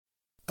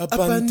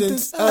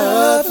Abundance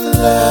of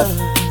love,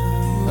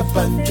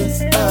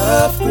 abundance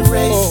of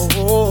grace.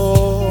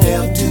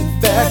 Nailed to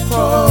that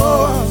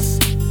cross,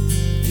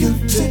 you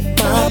took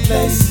my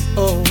place.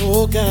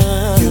 Oh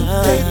God, you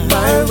paid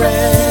my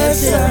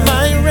ransom.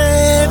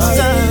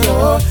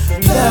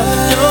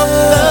 Your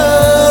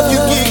love, you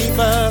gave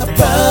us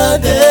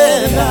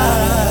abundant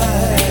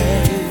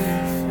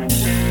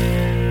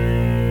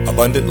life.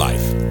 Abundant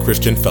Life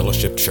Christian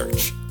Fellowship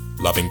Church.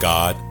 Loving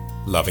God,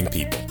 loving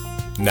people.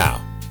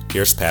 Now,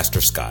 here's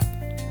Pastor Scott.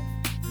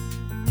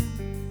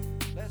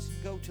 Let's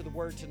go to the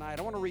Word tonight.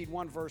 I want to read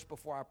one verse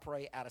before I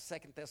pray out of 2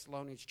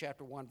 Thessalonians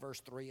chapter 1, verse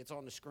 3. It's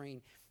on the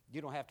screen.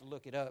 You don't have to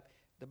look it up.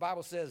 The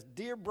Bible says,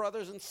 "Dear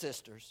brothers and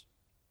sisters,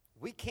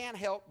 we can't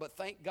help but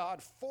thank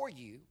God for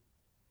you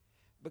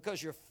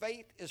because your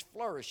faith is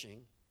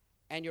flourishing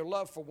and your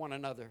love for one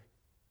another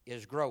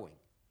is growing."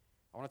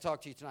 I want to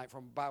talk to you tonight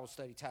from a Bible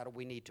study titled,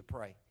 "We Need to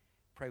Pray."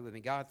 Pray with me.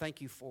 God, thank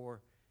you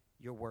for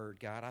your word,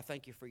 God. I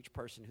thank you for each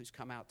person who's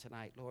come out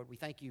tonight, Lord. We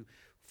thank you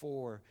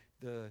for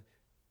the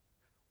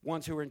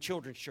ones who are in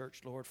children's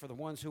church, Lord, for the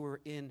ones who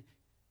are in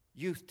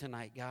youth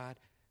tonight, God.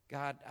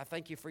 God, I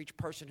thank you for each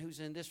person who's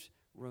in this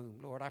room,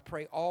 Lord. I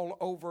pray all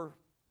over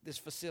this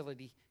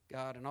facility,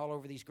 God, and all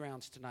over these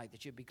grounds tonight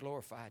that you'd be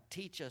glorified.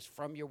 Teach us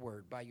from your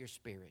word by your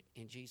Spirit.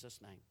 In Jesus'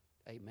 name,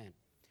 amen.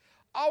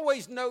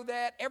 Always know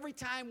that every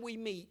time we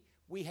meet,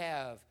 we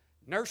have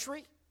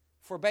nursery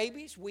for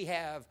babies. We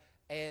have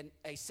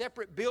a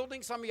separate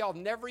building some of y'all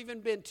have never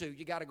even been to.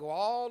 You got to go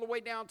all the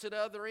way down to the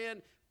other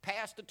end,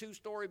 past the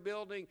two-story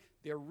building.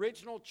 The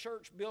original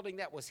church building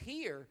that was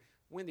here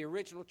when the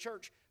original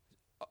church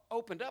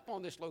opened up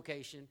on this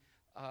location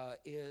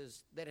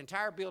is that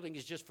entire building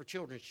is just for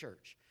children's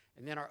church.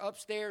 And then our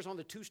upstairs on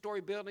the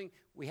two-story building,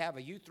 we have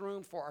a youth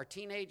room for our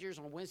teenagers.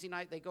 On Wednesday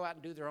night, they go out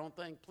and do their own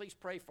thing. Please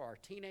pray for our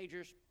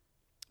teenagers.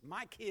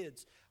 My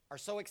kids are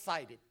so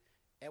excited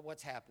at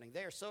what's happening.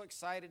 They are so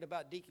excited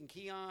about Deacon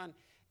Keon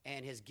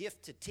and his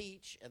gift to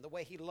teach and the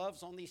way he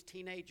loves on these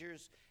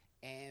teenagers.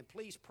 And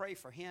please pray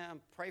for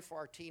him. Pray for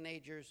our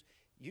teenagers.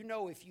 You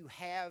know, if you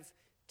have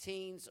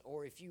teens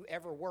or if you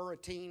ever were a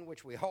teen,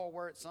 which we all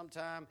were at some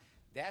time,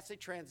 that's a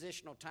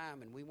transitional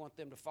time, and we want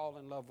them to fall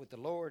in love with the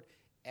Lord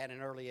at an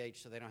early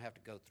age so they don't have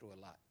to go through a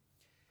lot.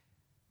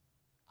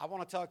 I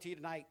want to talk to you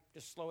tonight,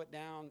 just slow it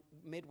down,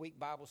 midweek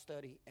Bible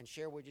study, and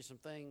share with you some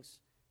things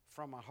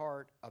from my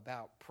heart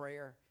about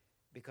prayer,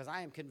 because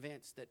I am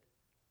convinced that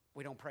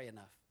we don't pray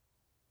enough.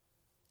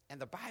 And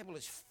the Bible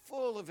is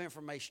full of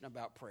information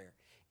about prayer.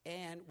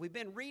 And we've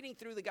been reading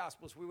through the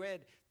Gospels. We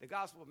read the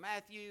Gospel of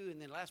Matthew, and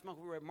then last month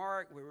we read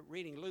Mark. We're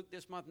reading Luke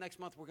this month. Next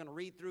month we're going to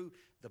read through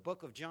the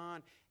book of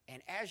John.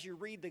 And as you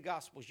read the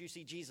Gospels, you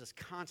see Jesus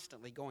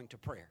constantly going to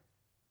prayer.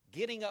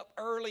 Getting up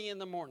early in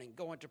the morning,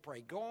 going to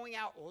pray. Going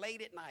out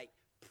late at night,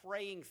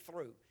 praying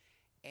through.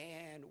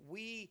 And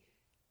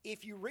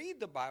if you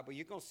read the Bible,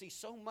 you're going to see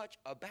so much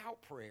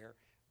about prayer.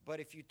 But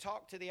if you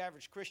talk to the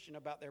average Christian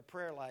about their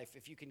prayer life,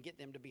 if you can get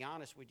them to be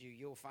honest with you,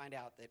 you'll find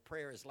out that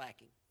prayer is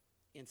lacking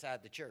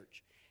inside the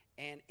church.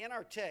 And in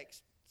our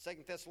text,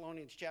 2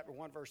 Thessalonians chapter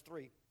 1, verse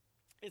 3,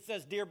 it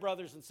says, "Dear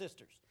brothers and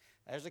sisters."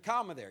 There's a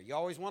comma there. You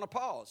always want to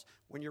pause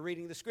when you're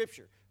reading the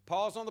scripture.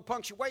 Pause on the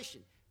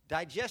punctuation.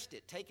 Digest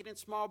it. Take it in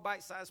small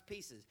bite-sized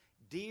pieces.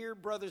 Dear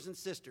brothers and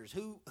sisters.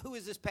 Who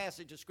is this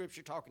passage of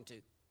scripture talking to?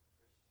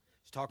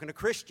 It's talking to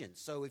Christians.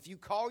 So if you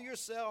call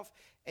yourself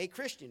a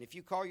Christian, if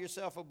you call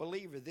yourself a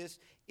believer, this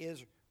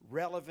is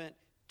relevant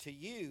to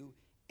you.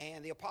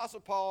 And the Apostle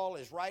Paul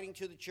is writing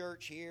to the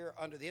church here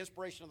under the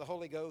inspiration of the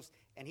Holy Ghost,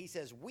 and he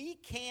says, we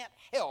can't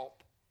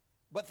help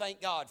but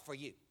thank God for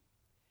you.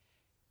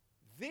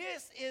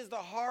 This is the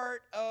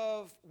heart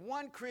of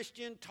one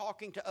Christian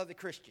talking to other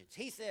Christians.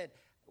 He said,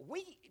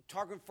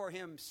 talking for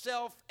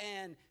himself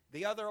and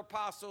the other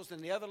apostles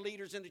and the other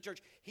leaders in the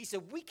church, he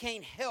said, we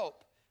can't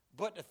help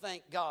but to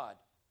thank God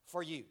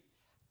for you.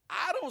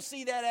 I don't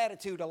see that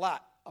attitude a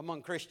lot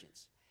among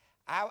Christians.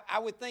 I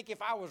would think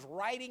if I was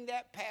writing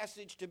that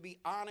passage, to be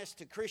honest,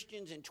 to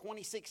Christians in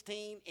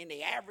 2016 in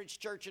the average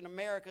church in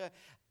America,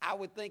 I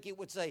would think it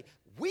would say,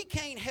 we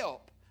can't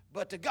help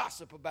but to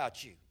gossip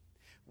about you.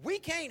 We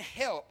can't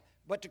help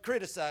but to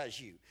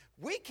criticize you.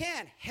 We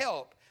can't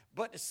help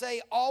but to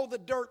say all the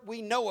dirt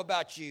we know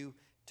about you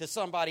to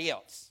somebody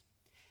else.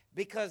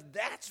 Because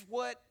that's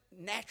what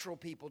natural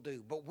people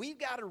do. But we've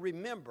got to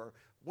remember,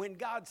 when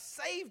God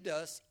saved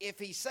us, if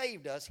he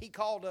saved us, he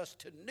called us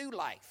to new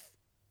life.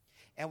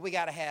 And we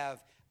got to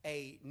have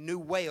a new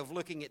way of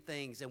looking at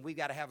things, and we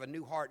got to have a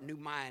new heart, new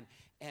mind,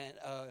 and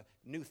a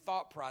new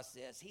thought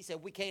process. He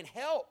said, we can't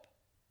help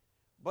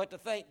but to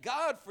thank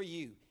God for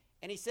you.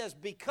 And he says,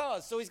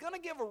 because. So he's going to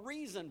give a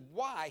reason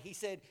why. He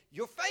said,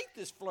 your faith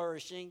is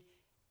flourishing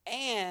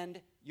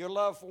and your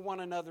love for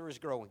one another is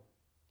growing.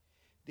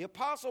 The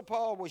Apostle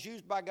Paul was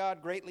used by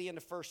God greatly in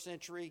the first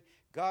century.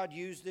 God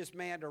used this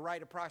man to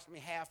write approximately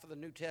half of the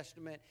New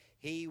Testament.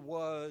 He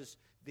was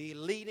the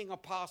leading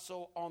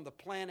apostle on the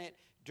planet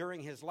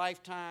during his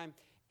lifetime.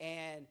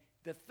 And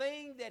the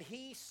thing that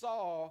he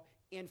saw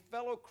in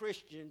fellow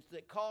Christians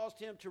that caused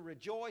him to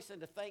rejoice and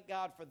to thank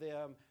God for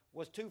them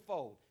was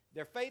twofold.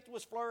 Their faith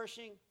was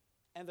flourishing,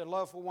 and their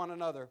love for one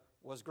another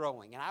was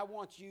growing. And I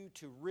want you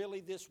to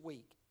really this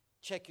week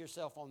check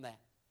yourself on that.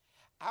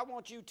 I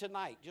want you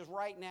tonight, just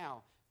right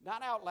now,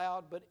 not out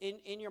loud, but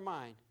in your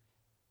mind,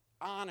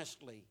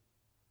 honestly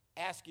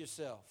ask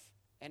yourself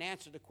and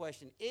answer the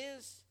question,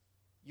 is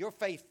your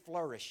faith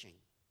flourishing,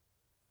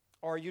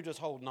 or are you just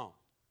holding on?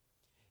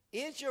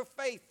 Is your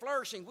faith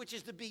flourishing, which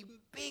is to be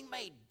being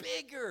made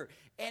bigger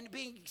and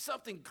being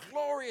something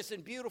glorious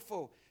and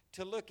beautiful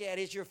to look at?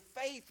 Is your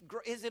faith,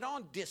 is it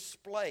on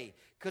display?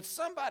 Could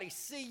somebody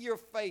see your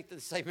faith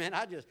and say, man,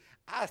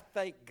 I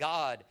thank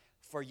God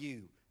for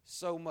you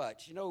so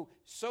much. You know,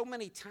 so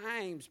many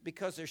times,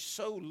 because there's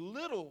so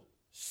little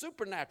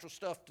supernatural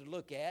stuff to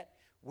look at,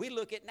 we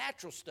look at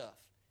natural stuff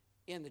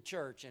in the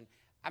church. And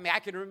I mean, I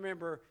can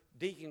remember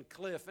Deacon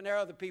Cliff, and there are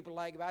other people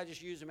like him. I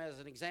just use him as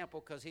an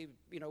example because he,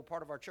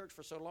 part of our church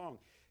for so long.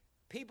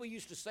 People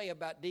used to say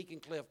about Deacon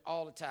Cliff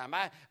all the time,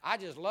 I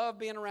just love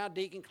being around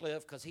Deacon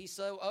Cliff because he's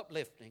so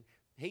uplifting.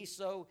 He's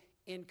so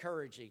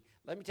encouraging.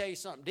 Let me tell you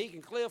something.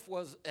 Deacon Cliff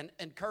was an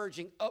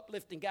encouraging,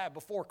 uplifting guy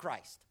before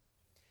Christ.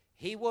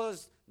 He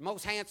was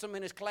most handsome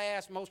in his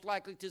class, most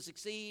likely to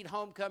succeed,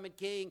 homecoming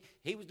king.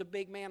 He was the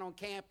big man on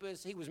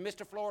campus. He was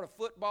Mr. Florida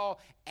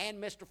football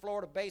and Mr.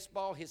 Florida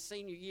baseball his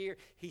senior year.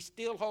 He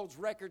still holds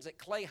records at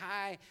Clay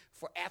High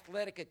for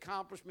athletic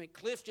accomplishment.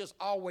 Cliff's just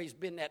always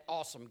been that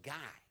awesome guy.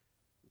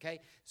 Okay?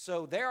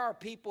 So there are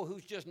people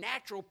whose just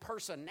natural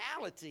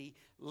personality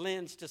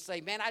lends to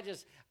say, man,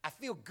 I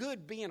feel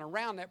good being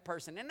around that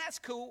person. And that's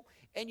cool.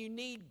 And you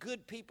need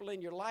good people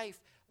in your life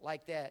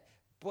like that.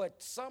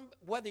 But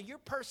whether your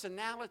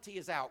personality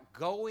is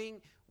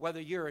outgoing, whether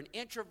you're an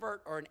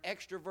introvert or an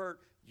extrovert,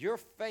 your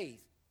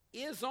faith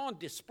is on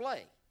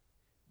display.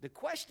 The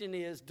question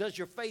is, does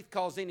your faith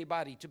cause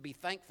anybody to be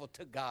thankful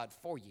to God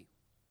for you?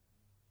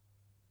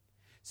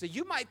 So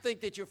you might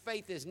think that your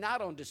faith is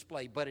not on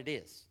display, but it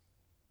is.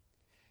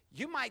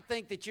 You might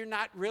think that you're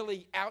not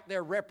really out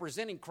there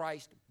representing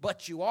Christ,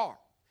 but you are.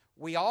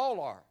 We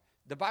all are.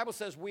 The Bible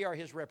says we are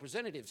his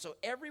representatives. So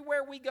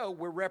everywhere we go,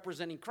 we're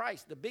representing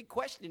Christ. The big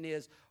question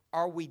is,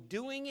 are we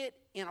doing it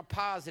in a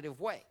positive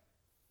way?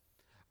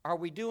 Are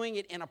we doing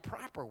it in a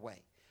proper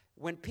way?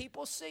 When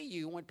people see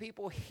you, when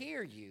people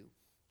hear you,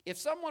 if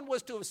someone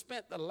was to have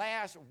spent the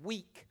last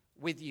week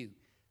with you,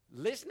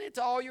 listening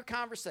to all your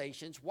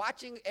conversations,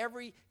 watching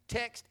every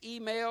text,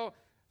 email,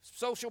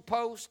 social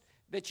post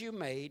that you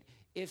made,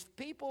 if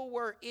people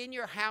were in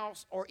your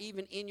house or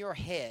even in your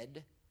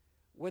head,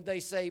 would they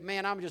say,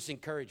 man, I'm just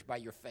encouraged by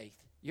your faith.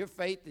 Your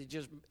faith,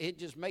 it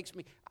just makes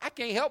me, I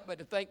can't help but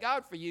to thank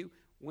God for you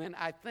when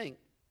I think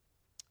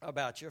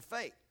about your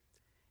faith.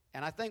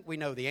 And I think we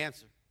know the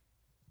answer.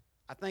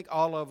 I think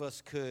all of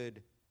us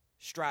could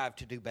strive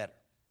to do better.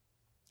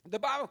 The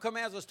Bible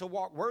commands us to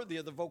walk worthy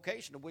of the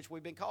vocation of which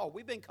we've been called.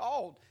 We've been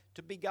called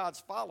to be God's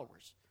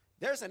followers.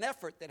 There's an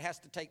effort that has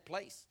to take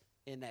place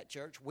in that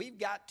church. We've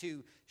got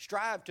to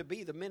strive to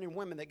be the men and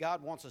women that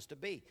God wants us to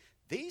be.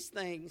 These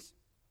things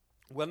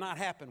will not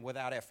happen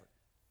without effort.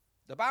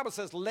 The Bible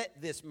says,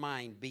 let this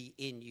mind be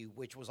in you,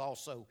 which was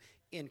also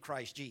in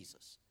Christ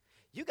Jesus.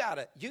 You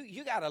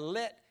gotta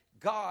let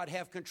God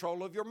have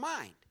control of your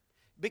mind.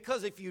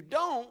 Because if you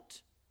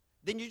don't,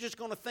 then you're just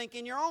going to think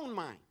in your own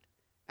mind.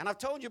 And I've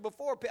told you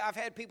before, I've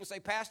had people say,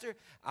 Pastor,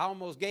 I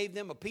almost gave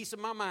them a piece of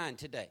my mind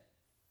today.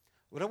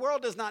 Well, the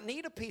world does not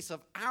need a piece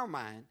of our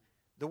mind.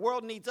 The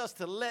world needs us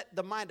to let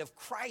the mind of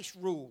Christ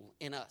rule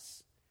in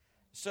us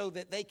so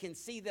that they can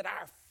see that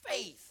our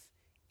faith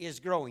is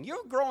growing.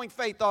 Your growing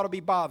faith ought to be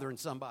bothering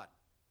somebody,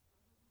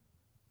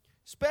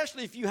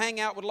 especially if you hang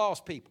out with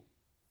lost people.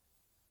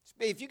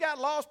 If you got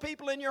lost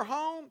people in your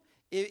home,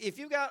 if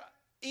you got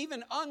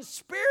even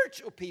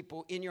unspiritual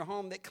people in your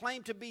home that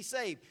claim to be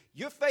saved,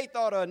 your faith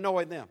ought to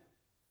annoy them.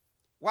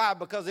 Why?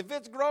 Because if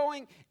it's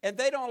growing and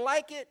they don't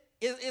like it,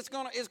 it's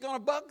gonna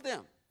bug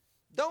them.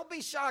 Don't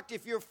be shocked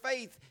if your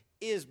faith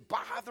is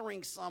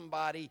bothering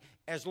somebody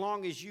as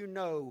long as you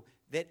know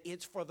that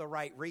it's for the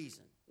right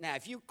reason. Now,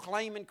 if you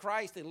claim in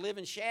Christ and live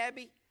in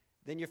shabby,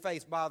 then your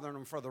faith's bothering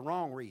them for the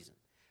wrong reason.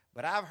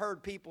 But I've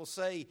heard people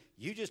say,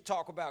 you just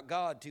talk about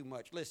God too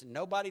much. Listen,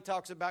 nobody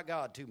talks about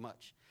God too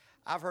much.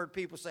 I've heard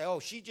people say, oh,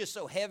 she's just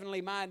so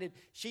heavenly minded,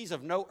 she's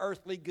of no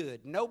earthly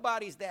good.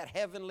 Nobody's that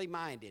heavenly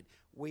minded.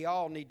 We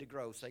all need to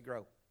grow. Say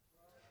grow.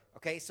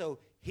 Okay, so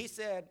he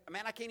said,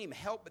 man, I can't even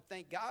help but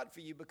thank God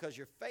for you because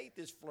your faith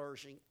is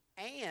flourishing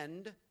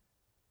and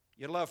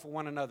your love for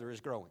one another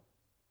is growing.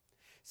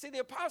 See, the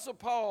Apostle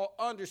Paul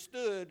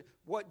understood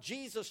what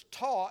Jesus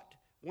taught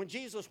when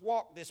Jesus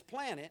walked this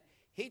planet.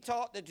 He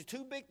taught that the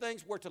two big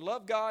things were to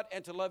love God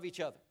and to love each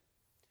other.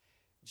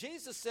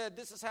 Jesus said,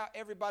 this is how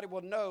everybody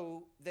will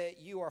know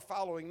that you are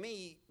following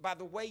me, by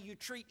the way you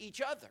treat each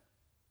other.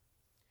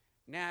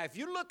 Now, if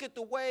you look at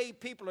the way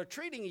people are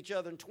treating each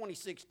other in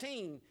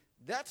 2016,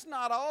 that's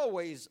not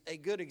always a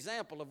good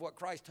example of what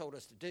Christ told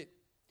us to do.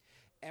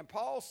 And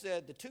Paul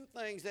said the two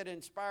things that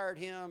inspired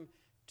him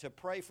to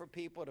pray for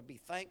people, to be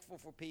thankful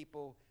for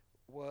people,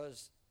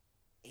 was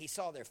he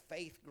saw their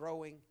faith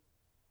growing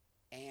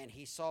and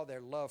he saw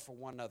their love for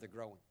one another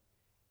growing.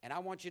 And I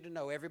want you to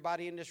know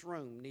everybody in this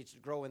room needs to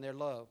grow in their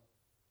love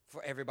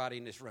for everybody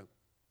in this room.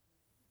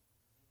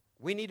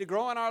 We need to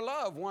grow in our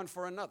love one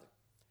for another,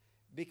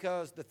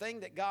 because the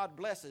thing that God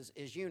blesses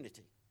is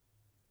unity.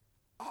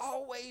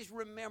 Always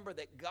remember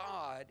that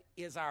God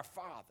is our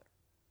Father.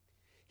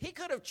 He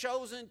could have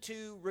chosen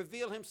to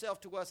reveal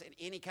himself to us in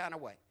any kind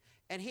of way.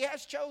 And he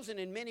has chosen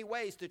in many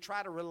ways to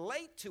try to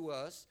relate to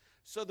us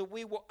so that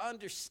we will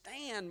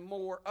understand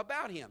more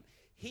about him.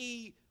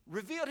 He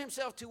revealed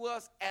himself to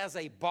us as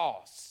a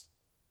boss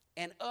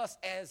and us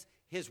as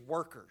his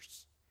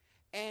workers.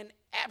 And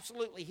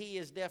absolutely, he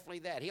is definitely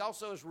that. He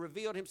also has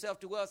revealed himself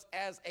to us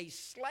as a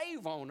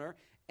slave owner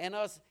and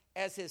us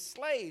as his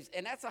slaves.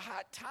 And that's a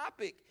hot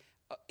topic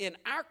in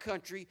our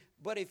country.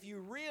 But if you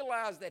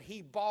realize that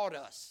he bought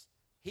us,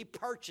 he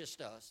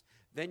purchased us,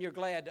 then you're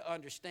glad to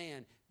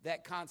understand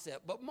that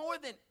concept. But more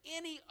than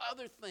any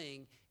other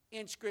thing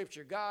in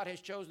Scripture, God has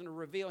chosen to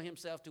reveal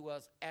himself to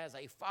us as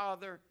a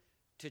father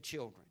to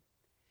children.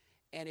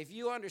 And if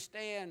you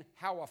understand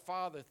how a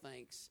father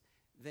thinks,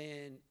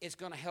 then it's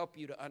going to help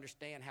you to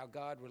understand how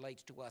God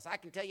relates to us. I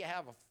can tell you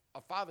how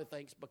a father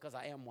thinks because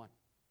I am one.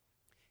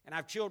 And I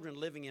have children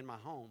living in my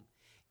home.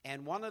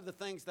 And one of the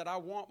things that I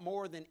want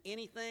more than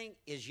anything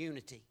is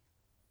unity.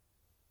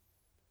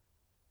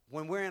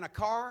 When we're in a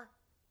car,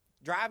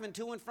 driving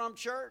to and from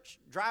church,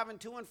 driving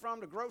to and from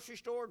the grocery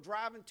store,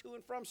 driving to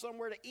and from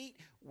somewhere to eat,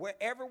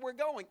 wherever we're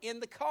going, in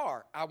the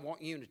car, I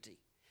want unity.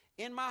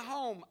 In my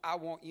home, I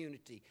want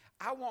unity.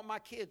 I want my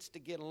kids to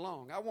get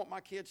along. I want my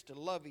kids to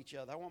love each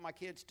other. I want my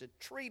kids to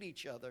treat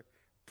each other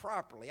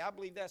properly. I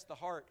believe that's the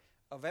heart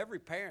of every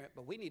parent,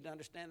 but we need to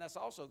understand that's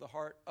also the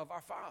heart of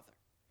our Father.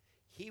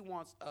 He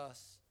wants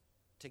us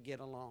to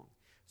get along.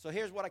 So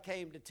here's what I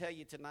came to tell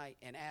you tonight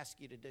and ask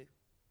you to do.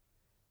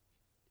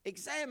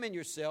 Examine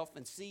yourself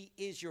and see,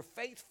 is your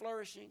faith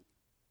flourishing?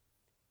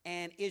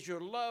 And is your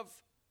love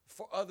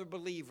for other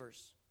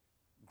believers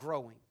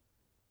growing?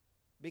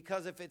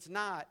 Because if it's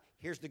not,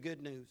 here's the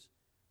good news.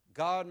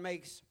 God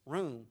makes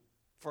room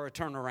for a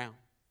turnaround.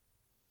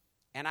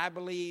 And I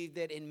believe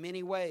that in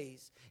many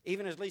ways,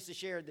 even as Lisa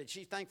shared that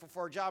she's thankful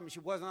for her job and she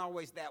wasn't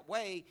always that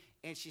way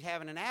and she's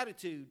having an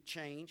attitude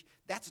change,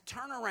 that's a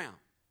turnaround.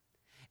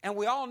 And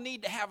we all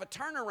need to have a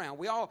turnaround.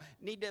 We all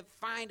need to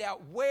find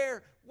out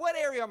what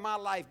area of my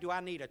life do I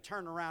need a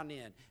turnaround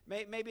in?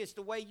 Maybe it's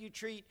the way you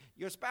treat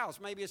your spouse.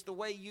 Maybe it's the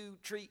way you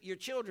treat your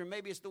children.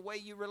 Maybe it's the way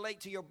you relate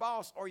to your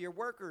boss or your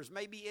workers.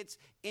 Maybe it's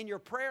in your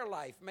prayer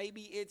life.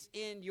 Maybe it's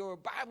in your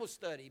Bible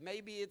study.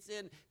 Maybe it's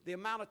in the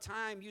amount of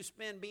time you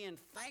spend being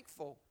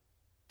thankful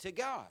to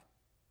God.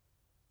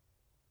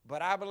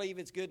 But I believe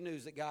it's good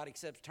news that God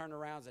accepts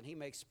turnarounds and he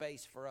makes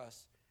space for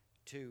us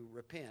to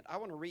repent. I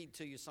want to read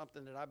to you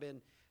something that I've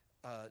been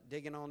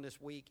digging on this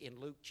week in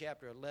Luke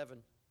chapter 11,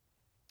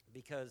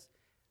 because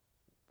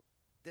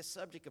this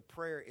subject of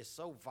prayer is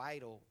so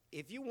vital.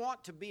 If you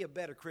want to be a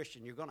better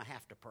Christian, you're going to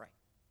have to pray.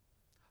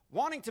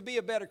 Wanting to be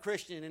a better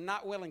Christian and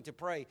not willing to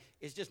pray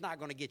is just not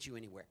going to get you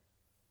anywhere.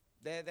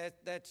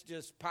 That's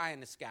just pie in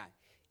the sky.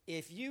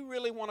 If you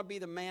really want to be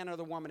the man or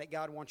the woman that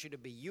God wants you to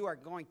be, you are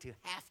going to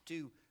have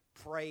to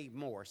pray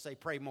more. Say,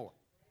 pray more.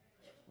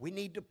 We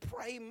need to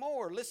pray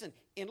more. Listen,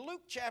 in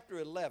Luke chapter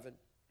 11,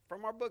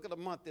 from our book of the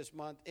month this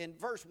month, in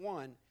verse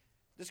 1,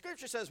 the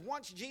scripture says,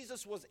 once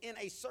Jesus was in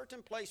a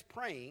certain place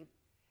praying,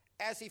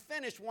 as he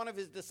finished, one of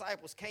his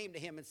disciples came to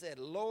him and said,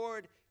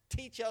 Lord,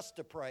 teach us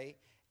to pray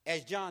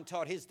as John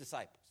taught his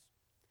disciples.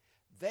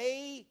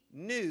 They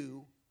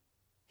knew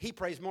he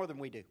prays more than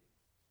we do.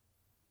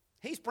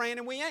 He's praying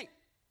and we ain't.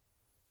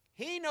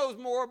 He knows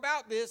more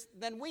about this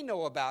than we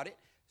know about it.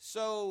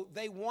 So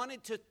they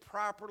wanted to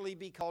properly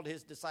be called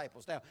his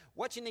disciples. Now,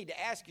 what you need to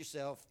ask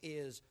yourself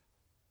is,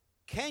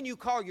 can you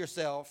call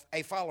yourself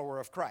a follower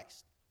of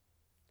Christ?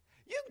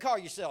 You can call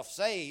yourself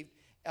saved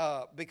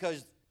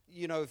because,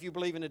 you know, if you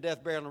believe in the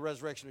death, burial, and the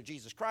resurrection of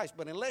Jesus Christ.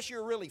 But unless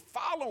you're really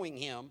following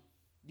him,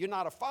 you're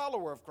not a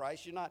follower of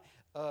Christ. You're not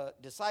a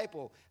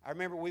disciple. I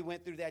remember we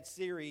went through that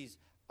series,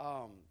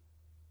 A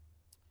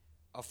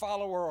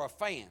Follower or a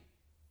Fan.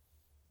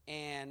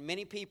 And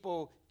many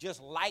people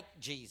just like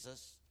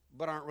Jesus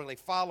but aren't really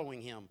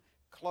following him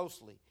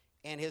closely.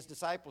 And his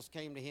disciples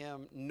came to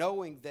him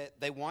knowing that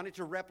they wanted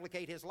to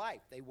replicate his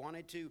life. They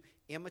wanted to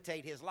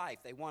imitate his life.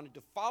 They wanted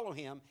to follow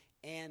him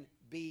and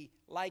be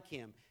like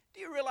him.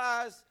 Do you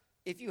realize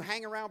if you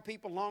hang around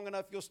people long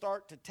enough, you'll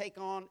start to take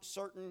on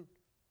certain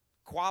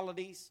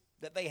qualities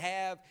that they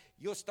have?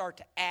 You'll start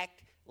to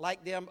act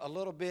like them a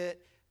little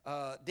bit.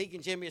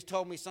 Deacon Jimmy has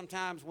told me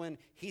sometimes when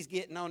he's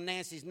getting on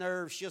Nancy's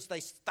nerves, she'll say,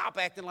 stop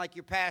acting like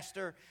your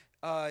pastor.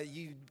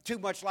 You too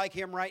much like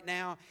him right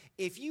now.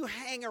 If you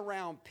hang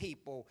around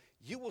people,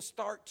 you will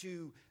start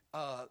to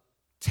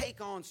take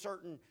on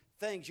certain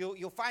things.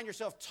 You'll find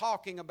yourself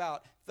talking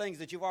about things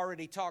that you've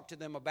already talked to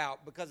them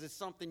about because it's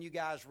something you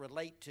guys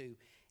relate to.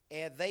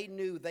 And they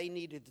knew they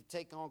needed to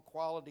take on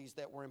qualities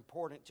that were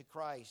important to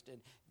Christ. And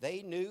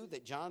they knew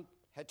that John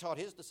had taught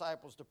his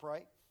disciples to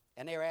pray,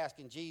 and they were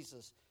asking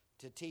Jesus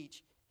to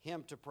teach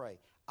him to pray.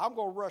 I'm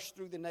going to rush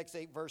through the next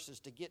 8 verses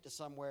to get to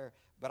somewhere,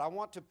 but I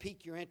want to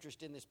pique your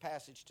interest in this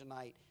passage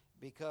tonight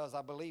because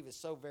I believe it's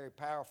so very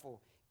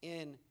powerful.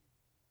 In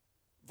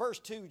verse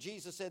 2,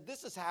 Jesus said,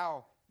 this is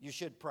how you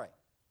should pray.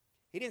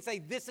 He didn't say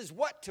this is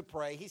what to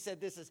pray. He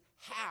said this is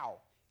how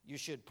you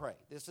should pray.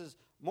 This is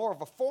more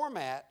of a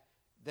format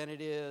than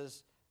it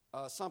is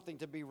something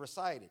to be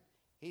recited.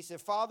 He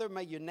said, Father,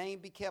 may your name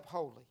be kept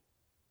holy.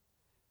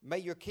 May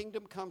your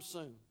kingdom come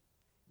soon.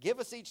 Give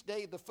us each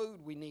day the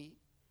food we need,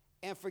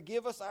 and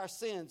forgive us our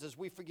sins as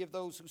we forgive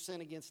those who sin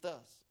against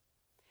us.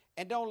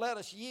 And don't let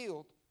us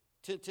yield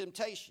to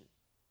temptation.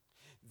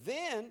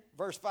 Then,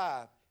 verse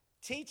 5,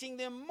 teaching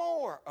them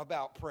more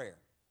about prayer.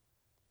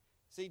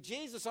 See,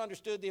 Jesus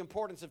understood the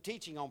importance of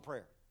teaching on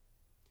prayer.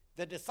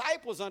 The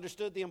disciples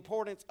understood the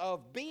importance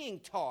of being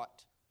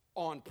taught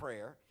on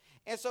prayer.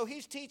 And so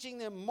he's teaching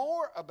them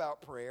more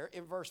about prayer.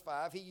 In verse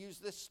 5, he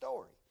used this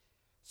story.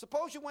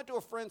 Suppose you went to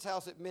a friend's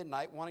house at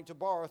midnight wanting to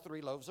borrow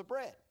 3 loaves of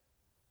bread.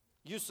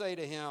 You say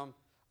to him,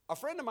 a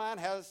friend of mine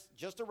has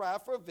just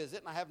arrived for a visit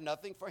and I have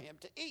nothing for him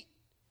to eat.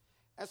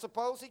 And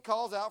suppose he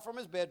calls out from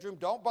his bedroom,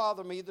 don't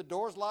bother me, the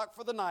door's locked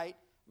for the night,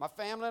 my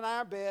family and I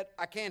are in bed,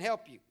 I can't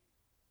help you.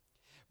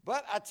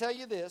 But I tell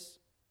you this,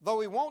 though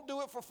he won't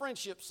do it for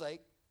friendship's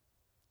sake,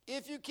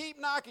 if you keep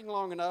knocking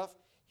long enough,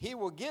 he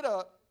will get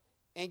up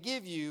and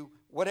give you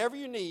whatever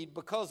you need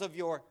because of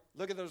your,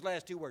 look at those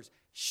last 2 words,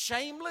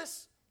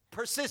 shameless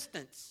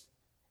persistence.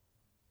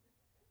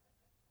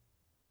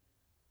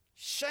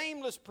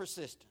 Shameless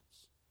persistence.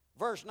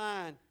 Verse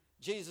 9,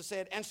 Jesus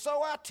said, and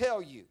so I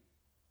tell you.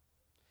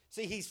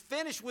 See, he's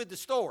finished with the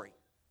story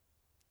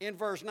in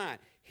verse 9.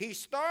 He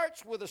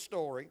starts with a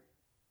story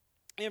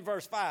in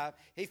verse 5.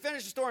 He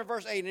finished the story in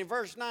verse 8. And in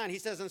verse 9, he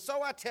says, and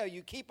so I tell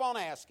you, keep on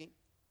asking,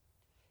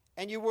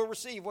 and you will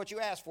receive what you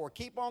ask for.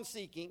 Keep on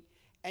seeking,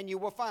 and you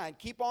will find.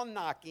 Keep on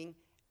knocking,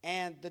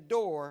 and the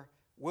door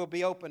will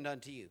be opened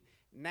unto you.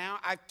 Now,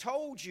 I've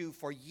told you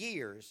for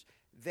years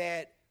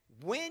that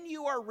when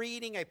you are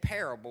reading a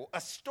parable,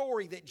 a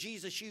story that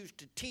Jesus used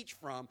to teach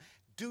from,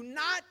 do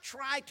not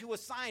try to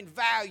assign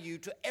value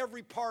to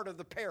every part of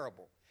the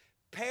parable.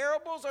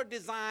 Parables are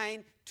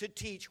designed to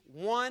teach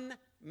one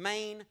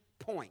main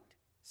point.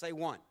 Say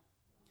one.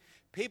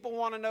 People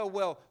want to know,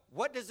 well,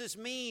 what does this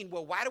mean?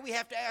 Well, why do we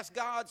have to ask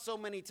God so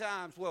many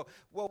times? Well,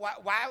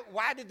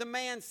 why did the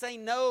man say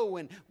no?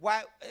 And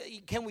why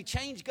can we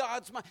change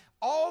God's mind?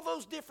 All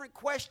those different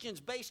questions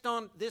based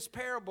on this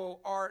parable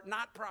are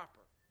not proper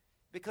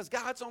because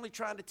God's only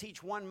trying to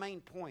teach one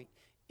main point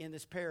in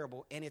this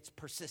parable, and it's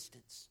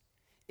persistence.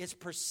 It's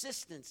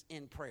persistence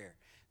in prayer.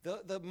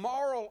 The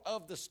moral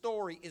of the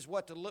story is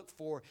what to look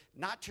for,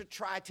 not to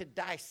try to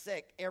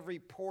dissect every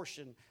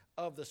portion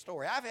of the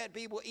story. I've had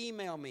people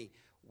email me,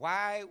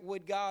 why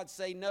would God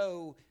say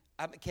no?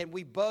 Can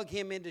we bug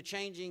him into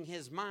changing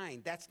his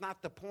mind? That's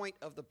not the point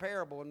of the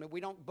parable, and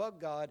we don't bug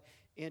God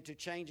into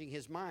changing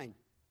his mind.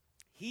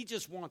 He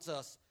just wants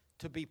us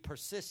to be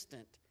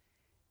persistent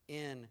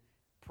in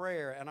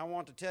prayer. And I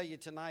want to tell you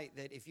tonight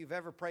that if you've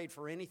ever prayed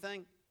for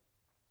anything,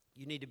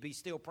 you need to be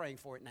still praying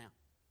for it now.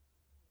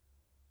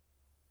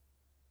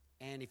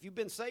 And if you've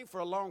been saved for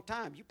a long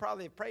time, you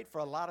probably have prayed for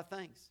a lot of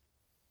things.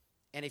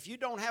 And if you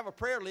don't have a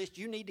prayer list,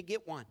 you need to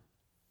get one.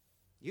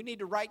 You need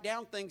to write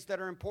down things that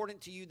are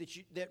important to you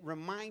that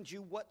remind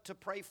you what to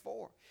pray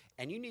for.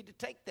 And you need to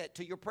take that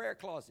to your prayer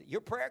closet.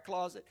 Your prayer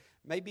closet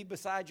may be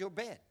beside your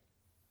bed.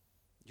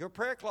 Your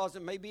prayer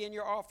closet may be in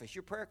your office.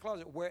 Your prayer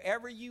closet,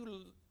 wherever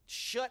you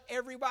shut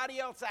everybody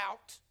else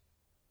out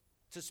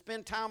to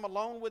spend time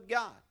alone with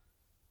God.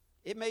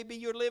 It may be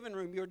your living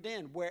room, your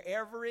den,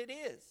 wherever it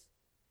is.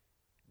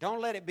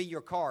 Don't let it be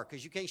your car,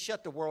 because you can't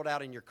shut the world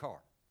out in your car.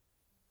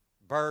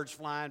 Birds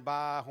flying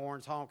by,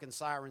 horns honking,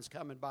 sirens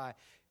coming by.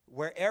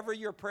 Wherever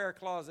your prayer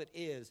closet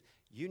is,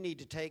 you need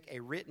to take a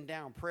written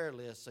down prayer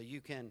list so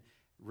you can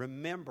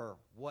remember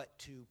what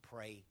to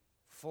pray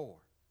for.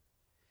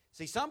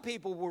 See, some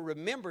people will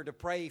remember to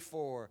pray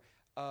for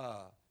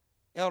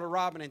Elder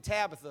Robin and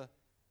Tabitha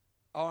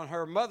on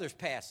her mother's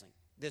passing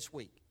this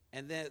week,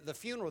 and the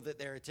funeral that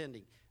they're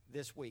attending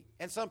this week.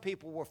 And some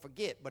people will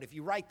forget, but if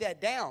you write that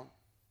down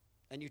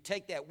and you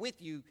take that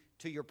with you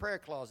to your prayer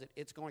closet,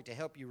 it's going to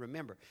help you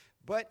remember.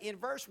 But in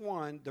verse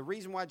 1, the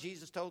reason why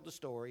Jesus told the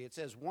story, it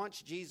says,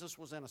 once Jesus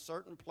was in a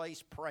certain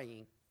place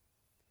praying.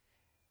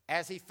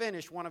 As he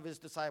finished, one of his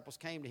disciples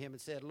came to him and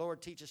said,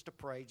 Lord, teach us to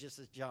pray, just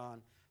as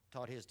John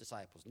taught his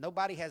disciples.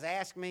 Nobody has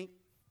asked me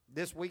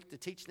this week to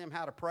teach them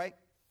how to pray,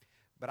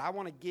 but I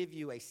want to give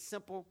you a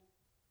simple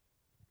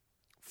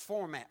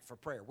format for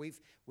prayer. We've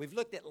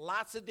looked at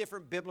lots of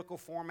different biblical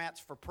formats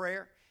for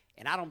prayer,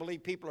 and I don't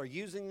believe people are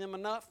using them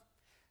enough.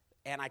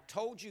 And I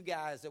told you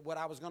guys that what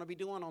I was going to be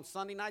doing on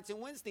Sunday nights and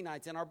Wednesday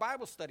nights in our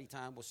Bible study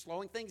time was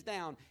slowing things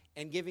down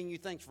and giving you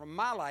things from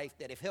my life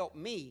that have helped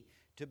me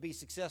to be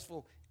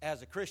successful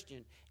as a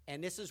Christian.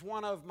 And this is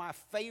one of my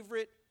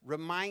favorite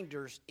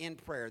reminders in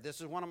prayer. This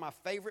is one of my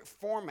favorite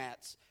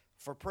formats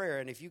for prayer.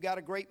 And if you got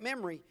a great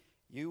memory,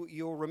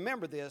 you'll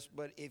remember this.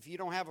 But if you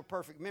don't have a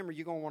perfect memory,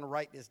 you're going to want to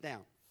write this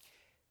down.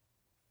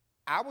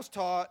 I was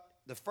taught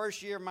the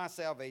first year of my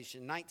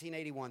salvation,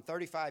 1981,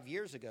 35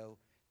 years ago,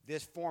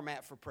 this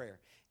format for prayer.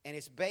 And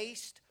it's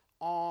based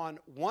on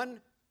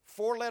one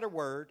 4-letter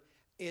word.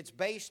 It's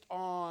based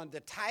on the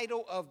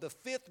title of the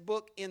 5th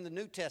book in the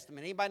New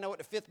Testament. Anybody know what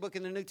the 5th book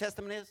in the New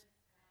Testament is?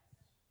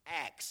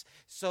 Acts.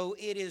 So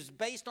it is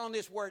based on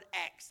this word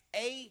Acts,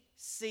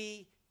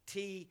 A-C-T-S.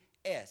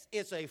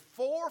 It's a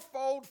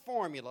 4-fold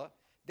formula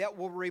that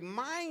will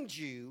remind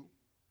you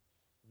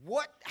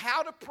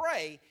how to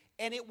pray,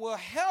 and it will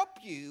help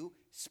you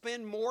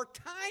spend more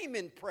time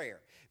in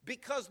prayer.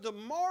 Because the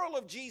moral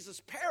of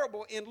Jesus'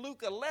 parable in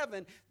Luke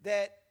 11,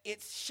 that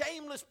it's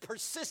shameless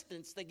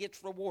persistence that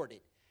gets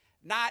rewarded,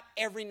 not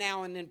every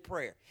now and then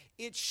prayer.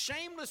 It's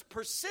shameless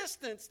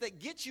persistence that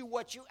gets you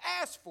what you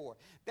ask for.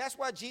 That's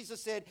why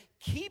Jesus said,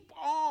 keep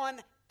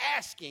on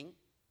asking,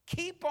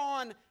 keep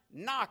on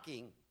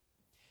knocking,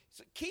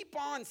 so keep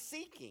on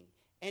seeking,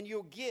 and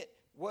you'll get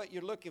what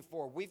you're looking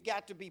for. We've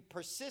got to be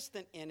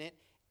persistent in it,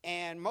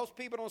 and most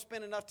people don't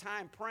spend enough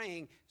time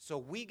praying, so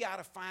we got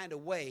to find a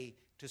way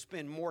to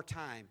spend more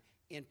time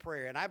in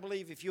prayer. And I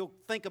believe if you'll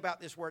think about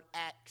this word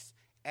acts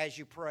as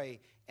you pray,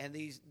 and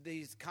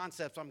these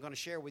concepts I'm going to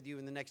share with you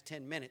in the next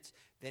 10 minutes,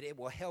 that it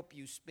will help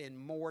you spend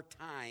more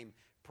time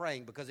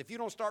praying. Because if you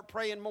don't start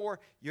praying more,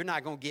 you're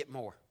not going to get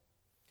more.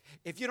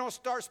 If you don't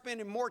start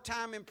spending more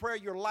time in prayer,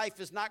 your life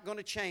is not going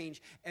to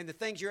change, and the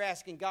things you're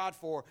asking God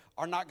for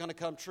are not going to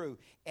come true.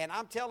 And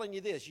I'm telling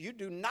you this, you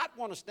do not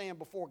want to stand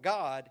before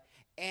God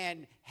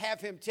and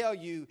have him tell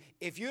you,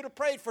 if you'd have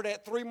prayed for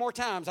that 3 more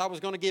times, I was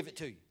going to give it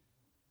to you.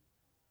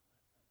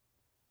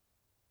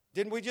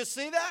 Didn't we just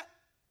see that?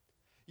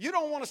 You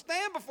don't want to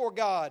stand before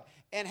God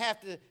and have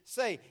to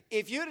say,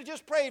 if you'd have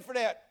just prayed for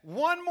that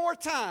 1 more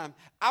time,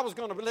 I was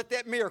going to let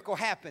that miracle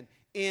happen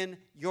in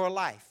your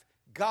life.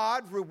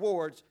 God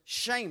rewards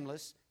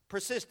shameless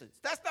persistence.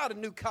 That's not a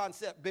new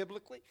concept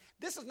biblically.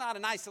 This is not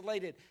an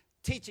isolated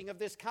teaching of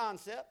this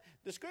concept.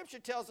 The scripture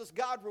tells us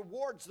God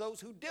rewards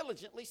those who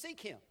diligently seek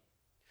him.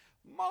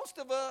 Most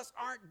of us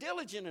aren't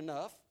diligent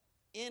enough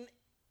in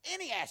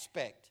any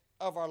aspect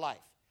of our life.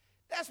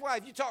 That's why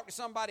if you talk to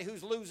somebody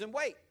who's losing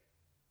weight,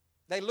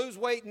 they lose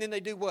weight and then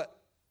they do what?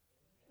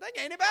 They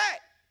gain it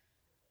back.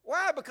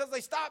 Why? Because they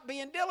stop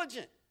being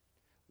diligent.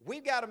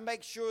 We've got to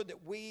make sure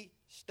that we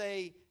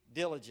stay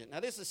diligent. Now,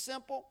 this is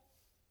simple.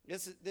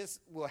 This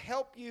will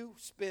help you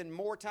spend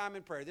more time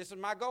in prayer. This is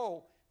my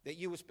goal, that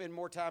you will spend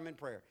more time in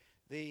prayer.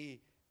 The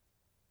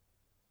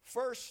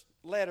first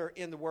letter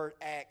in the word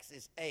acts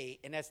is A,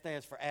 and that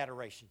stands for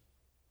adoration.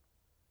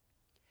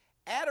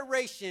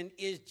 Adoration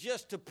is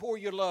just to pour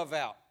your love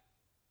out.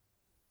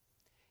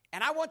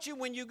 And I want you,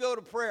 when you go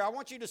to prayer, I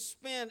want you to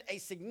spend a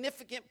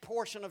significant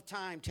portion of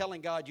time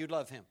telling God you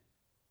love him.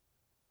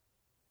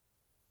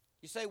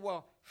 You say,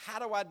 well, how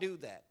do I do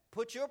that?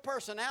 Put your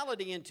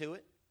personality into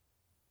it.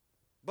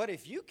 But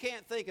if you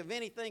can't think of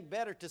anything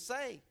better to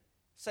say,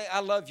 I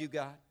love you,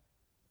 God.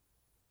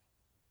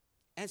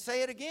 And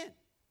say it again.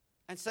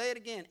 And say it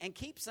again. And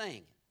keep saying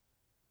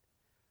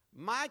it.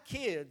 My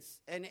kids,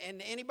 and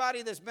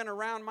anybody that's been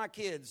around my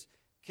kids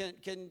can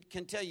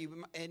tell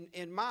you,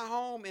 in my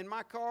home, in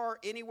my car,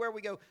 anywhere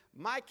we go,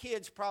 my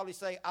kids probably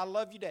say, I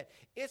love you, Dad.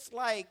 It's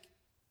like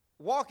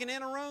walking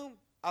in a room,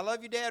 I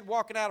love you, Dad.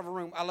 Walking out of a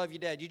room, I love you,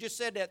 Dad. You just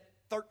said that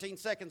 13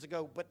 seconds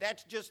ago, but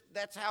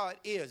that's how it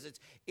is.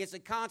 It's a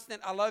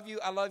constant, I love you,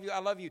 I love you, I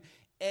love you.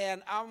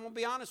 And I'm going to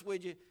be honest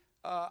with you,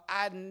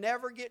 I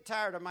never get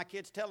tired of my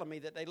kids telling me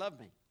that they love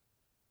me.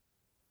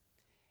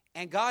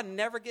 And God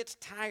never gets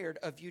tired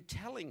of you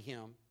telling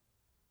him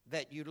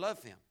that you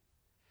love him.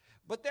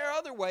 But there are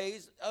other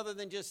ways, other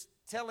than just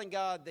telling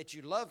God that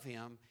you love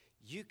him,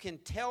 you can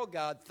tell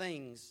God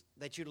things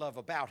that you love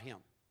about him.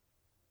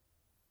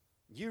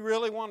 You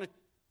really want to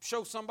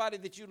show somebody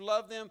that you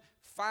love them,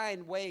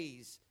 find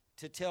ways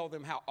to tell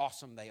them how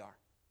awesome they are.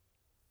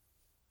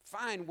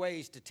 Find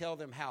ways to tell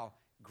them how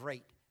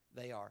great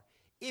they are.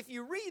 If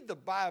you read the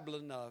Bible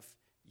enough,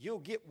 you'll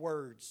get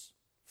words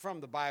from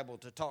the Bible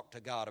to talk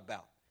to God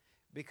about.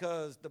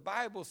 Because the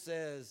Bible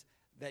says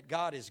that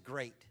God is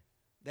great,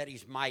 that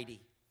he's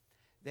mighty,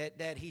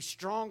 that he's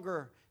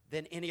stronger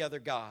than any other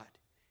God.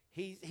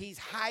 He's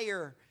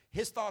higher,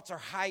 his thoughts are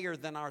higher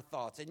than our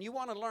thoughts. And you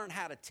want to learn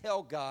how to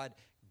tell God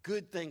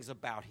good things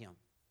about him.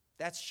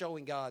 That's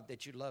showing God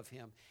that you love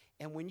him.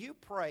 And when you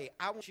pray,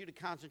 I want you to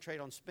concentrate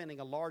on spending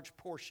a large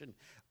portion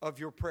of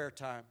your prayer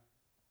time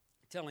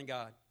telling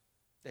God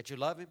that you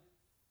love him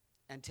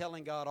and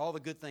telling God all the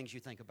good things you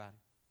think about him.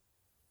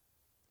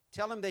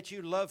 Tell him that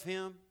you love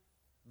him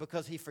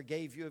because he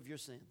forgave you of your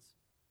sins.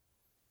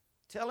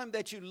 Tell him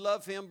that you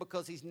love him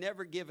because he's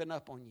never given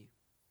up on you.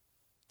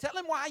 Tell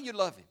him why you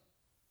love him.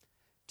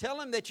 Tell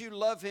him that you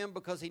love him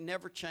because he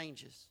never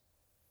changes.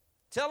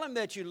 Tell him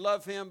that you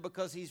love him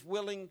because he's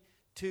willing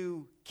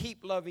to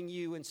keep loving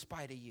you in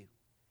spite of you.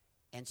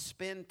 And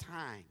spend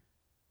time.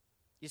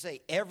 You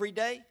say, every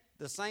day,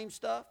 the same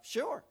stuff?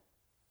 Sure.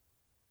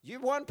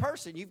 You're one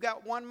person. You've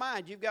got one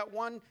mind. You've got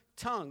one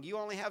tongue. You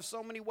only have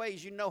so many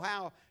ways you know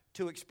how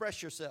to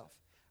express yourself.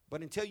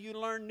 But until you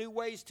learn new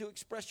ways to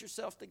express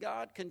yourself to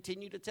God,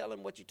 continue to tell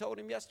him what you told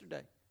him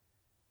yesterday.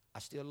 I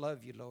still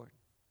love you, Lord.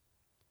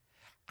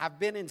 I've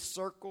been in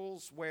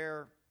circles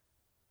where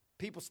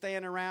people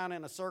stand around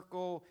in a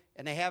circle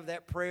and they have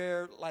that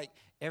prayer like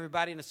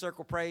everybody in the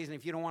circle prays, and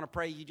if you don't want to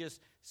pray, you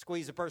just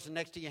squeeze the person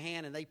next to your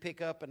hand and they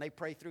pick up and they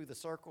pray through the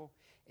circle.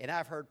 And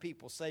I've heard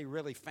people say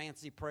really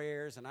fancy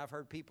prayers, and I've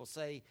heard people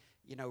say,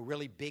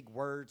 really big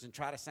words and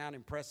try to sound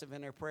impressive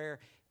in their prayer.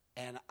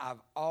 And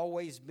I've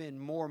always been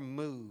more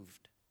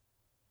moved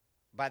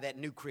by that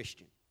new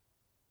Christian.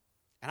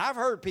 And I've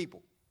heard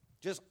people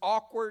just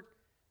awkward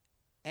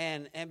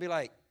and be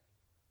like,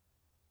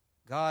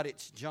 God,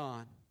 it's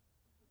John.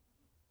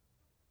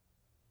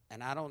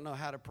 And I don't know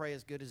how to pray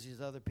as good as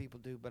these other people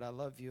do, but I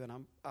love you, and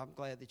I'm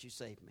glad that you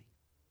saved me.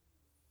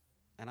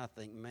 And I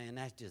think, man,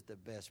 that's just the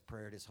best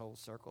prayer this whole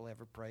circle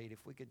ever prayed.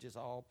 If we could just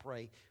all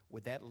pray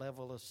with that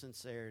level of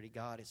sincerity,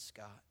 God, it's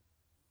Scott.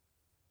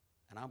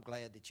 And I'm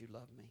glad that you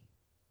love me.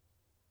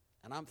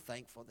 And I'm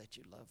thankful that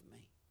you love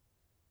me.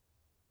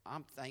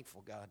 I'm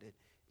thankful, God,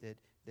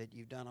 that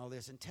you've done all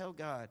this. And tell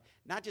God,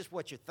 not just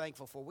what you're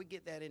thankful for. We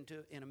get that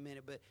into in a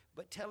minute,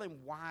 but tell him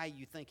why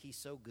you think he's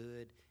so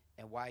good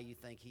and why you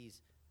think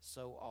he's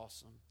so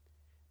awesome.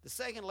 The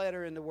second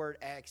letter in the word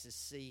Acts is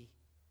C,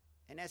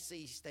 and that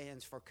C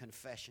stands for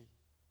confession.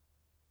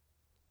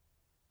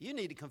 You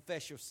need to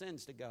confess your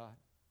sins to God.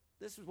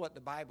 This is what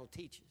the Bible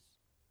teaches.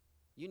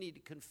 You need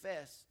to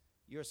confess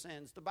your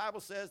sins. The Bible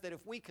says that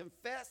if we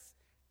confess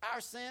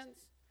our sins,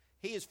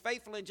 he is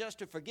faithful and just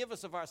to forgive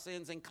us of our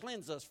sins and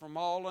cleanse us from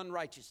all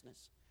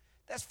unrighteousness.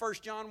 That's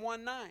 1 John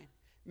 1:9.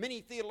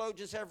 Many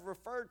theologians have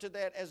referred to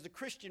that as the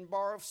Christian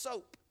bar of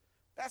soap.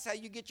 That's how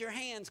you get your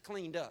hands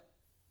cleaned up.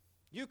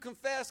 You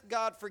confess,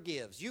 God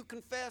forgives. You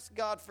confess,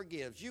 God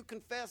forgives. You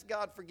confess,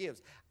 God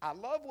forgives. I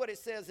love what it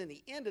says in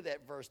the end of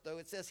that verse, though.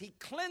 It says he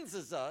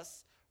cleanses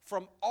us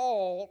from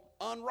all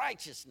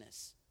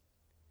unrighteousness.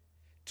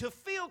 To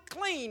feel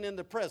clean in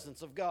the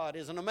presence of God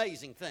is an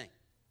amazing thing,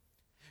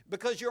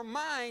 because your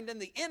mind and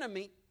the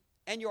enemy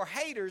and your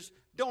haters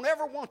don't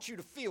ever want you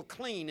to feel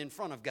clean in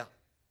front of God.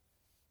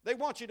 They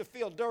want you to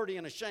feel dirty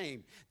and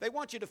ashamed. They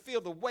want you to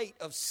feel the weight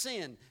of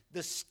sin,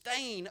 the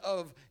stain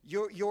of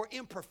your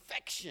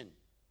imperfection.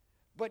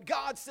 But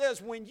God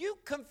says, when you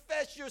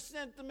confess your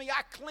sin to me,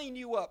 I clean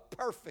you up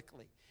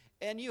perfectly.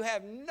 And you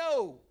have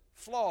no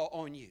flaw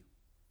on you.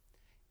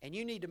 And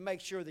you need to make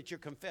sure that you're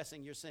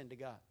confessing your sin to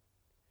God.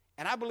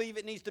 And I believe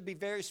it needs to be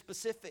very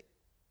specific.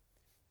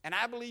 And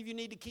I believe you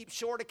need to keep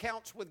short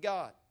accounts with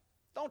God.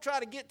 Don't try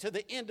to get to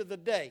the end of the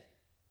day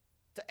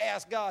to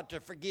ask God to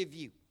forgive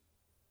you,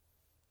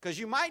 because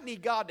you might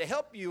need God to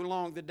help you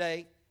along the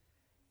day.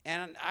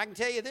 And I can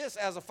tell you this,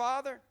 as a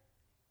father,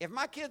 if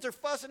my kids are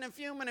fussing and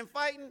fuming and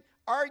fighting,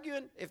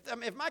 arguing,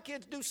 if my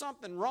kids do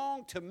something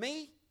wrong to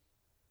me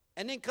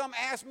and then come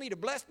ask me to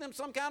bless them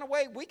some kind of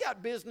way, we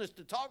got business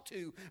to talk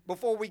to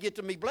before we get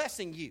to me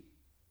blessing you.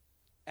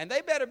 And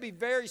they better be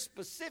very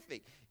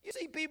specific. You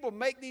see people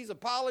make these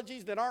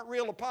apologies that aren't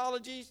real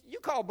apologies. You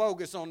call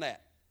bogus on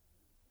that.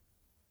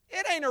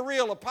 It ain't a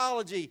real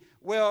apology.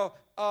 Well,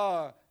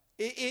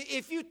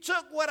 if you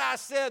took what I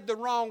said the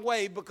wrong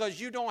way because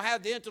you don't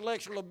have the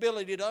intellectual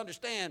ability to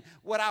understand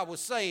what I was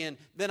saying,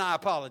 then I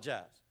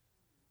apologize.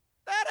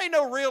 That ain't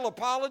no real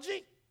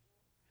apology.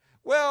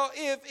 Well,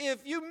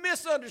 if you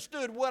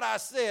misunderstood what I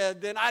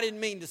said, then I didn't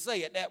mean to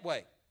say it that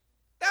way.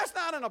 That's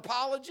not an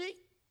apology.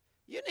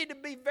 You need to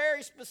be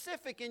very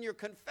specific in your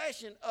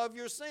confession of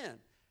your sin.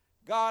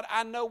 God,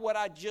 I know what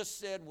I just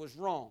said was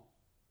wrong,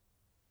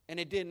 and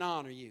it didn't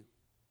honor you.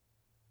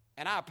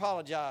 And I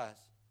apologize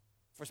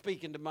for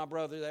speaking to my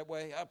brother that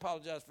way. I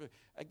apologize for,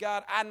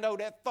 God, I know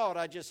that thought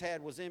I just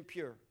had was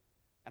impure.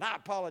 And I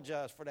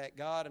apologize for that,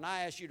 God, and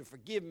I ask you to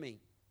forgive me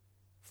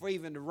for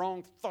even the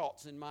wrong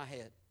thoughts in my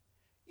head.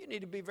 You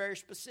need to be very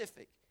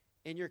specific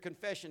in your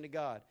confession to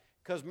God.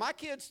 Because my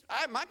kids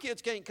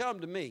can't come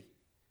to me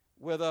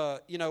with,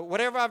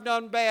 whatever I've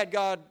done bad,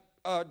 God,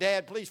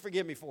 Dad, please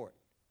forgive me for it.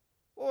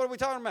 Well, what are we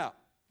talking about?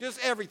 Just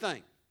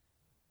everything.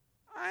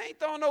 I ain't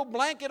throwing no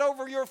blanket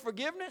over your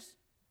forgiveness.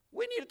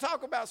 We need to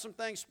talk about some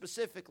things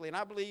specifically, and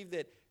I believe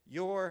that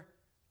your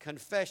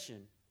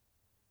confession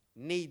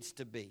needs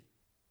to be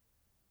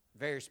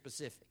very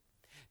specific.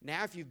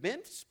 Now, if you've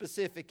been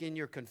specific in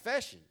your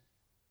confession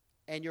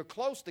and you're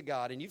close to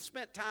God and you've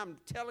spent time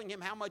telling him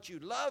how much you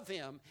love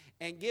him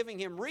and giving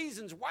him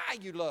reasons why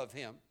you love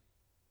him,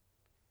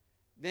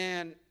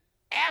 then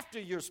after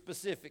your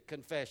specific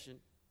confession,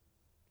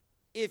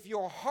 if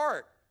your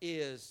heart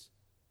is,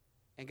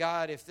 and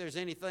God, if there's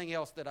anything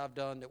else that I've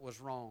done that was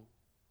wrong,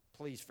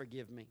 please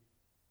forgive me.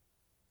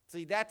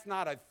 See, that's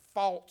not a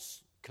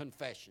false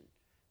confession.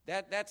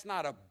 That's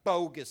not a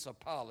bogus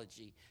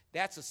apology.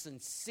 That's a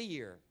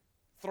sincere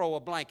throw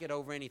a blanket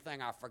over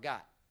anything I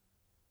forgot.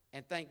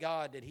 And thank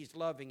God that he's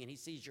loving and he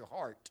sees your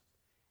heart,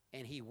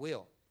 and he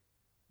will,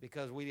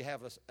 because we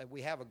have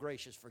a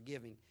gracious,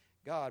 forgiving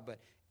God. But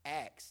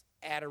acts,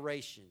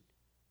 adoration,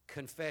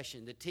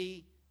 confession. The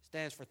T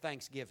stands for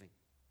thanksgiving.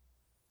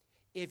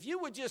 If you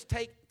would just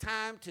take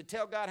time to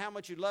tell God how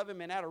much you love him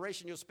in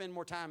adoration, you'll spend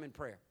more time in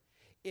prayer.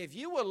 If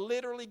you will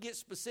literally get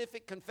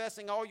specific,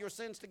 confessing all your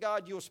sins to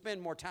God, you'll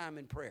spend more time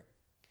in prayer.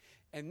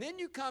 And then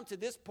you come to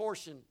this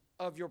portion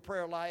of your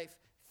prayer life,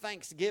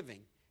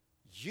 thanksgiving.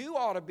 You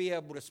ought to be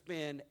able to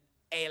spend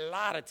a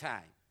lot of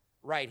time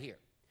right here.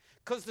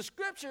 Because the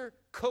Scripture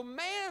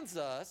commands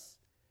us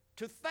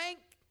to thank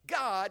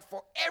God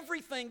for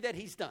everything that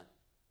He's done.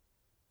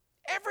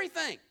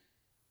 Everything.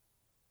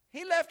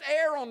 He left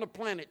air on the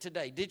planet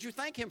today. Did you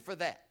thank Him for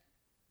that?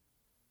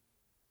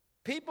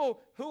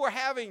 People who are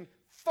having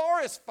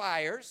forest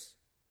fires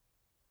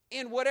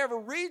in whatever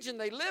region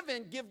they live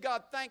in give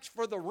God thanks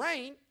for the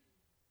rain.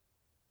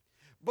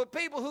 But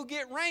people who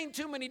get rain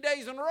too many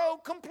days in a row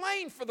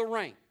complain for the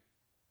rain.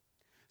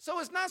 So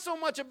it's not so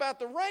much about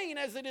the rain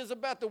as it is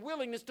about the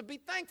willingness to be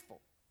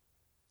thankful.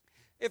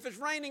 If it's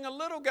raining a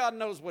little, God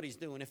knows what He's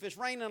doing. If it's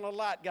raining a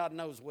lot, God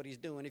knows what He's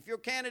doing. If your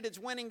candidate's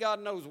winning,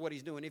 God knows what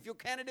He's doing. If your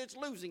candidate's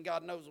losing,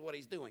 God knows what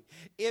He's doing.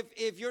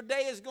 If your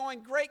day is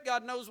going great,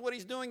 God knows what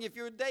He's doing. If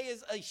your day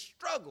is a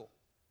struggle,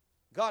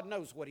 God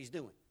knows what He's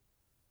doing.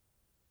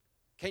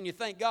 Can you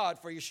thank God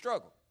for your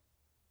struggle?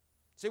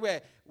 See,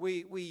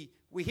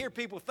 we hear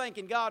people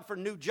thanking God for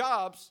new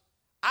jobs.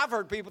 I've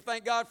heard people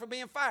thank God for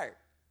being fired.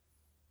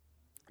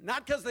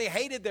 Not because they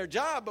hated their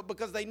job, but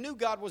because they knew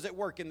God was at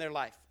work in their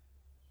life.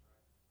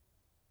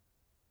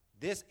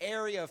 This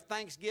area of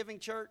Thanksgiving,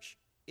 church,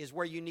 is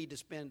where you need to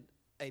spend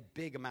a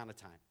big amount of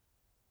time.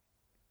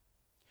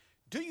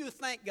 Do you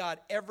thank God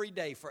every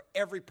day for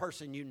every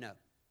person you know?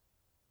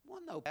 Well,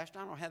 no, Pastor,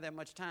 I don't have that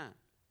much time.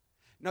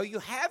 No, you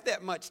have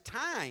that much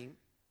time.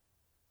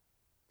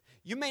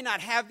 You may not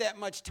have that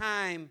much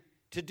time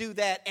to do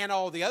that and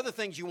all the other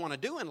things you want to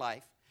do in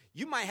life.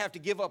 You might have to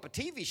give up a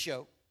TV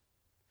show.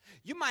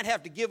 You might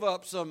have to give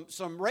up some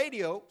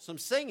radio, some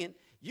singing.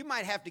 You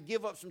might have to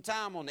give up some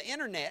time on the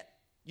internet.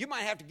 You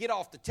might have to get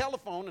off the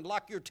telephone and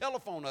lock your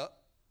telephone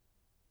up.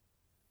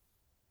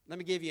 Let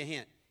me give you a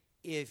hint.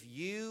 If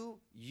you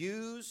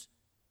use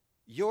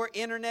your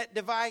internet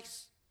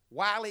device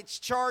while it's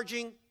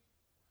charging,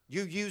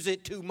 you use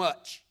it too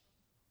much.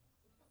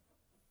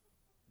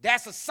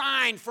 That's a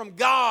sign from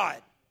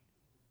God.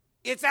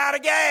 It's out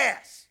of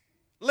gas.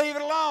 Leave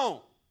it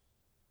alone.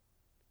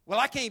 Well,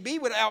 I can't be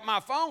without my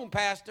phone,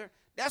 Pastor.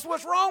 That's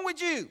what's wrong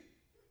with you.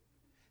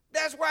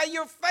 That's why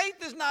your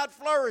faith is not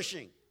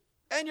flourishing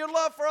and your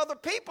love for other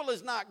people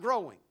is not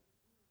growing.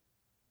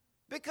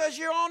 Because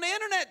you're on the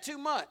internet too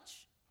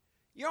much.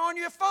 You're on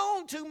your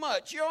phone too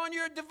much. You're on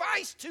your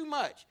device too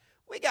much.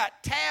 We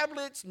got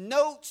tablets,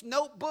 notes,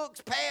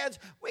 notebooks, pads.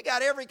 We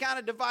got every kind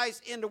of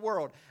device in the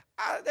world.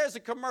 There's a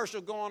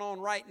commercial going on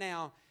right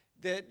now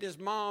that this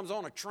mom's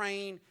on a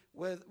train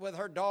with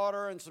her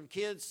daughter and some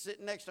kids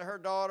sitting next to her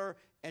daughter.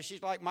 And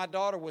she's like, my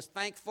daughter was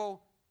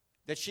thankful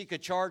that she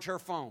could charge her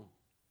phone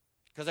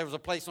because there was a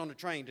place on the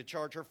train to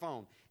charge her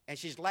phone. And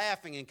she's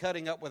laughing and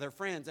cutting up with her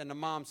friends. And the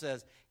mom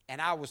says, and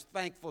I was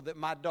thankful that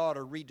my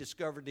daughter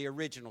rediscovered the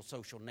original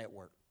social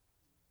network.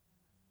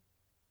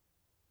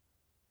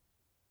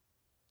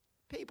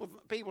 People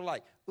are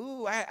like,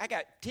 ooh, I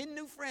got 10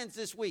 new friends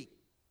this week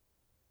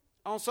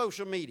on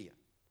social media.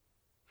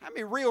 How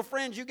many real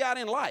friends you got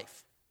in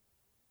life?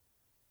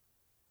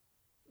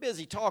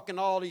 Busy talking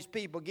to all these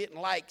people, getting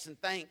likes and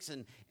thanks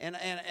and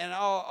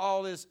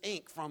all this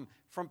ink from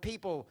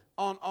people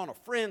on a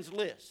friends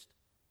list.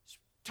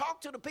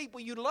 Talk to the people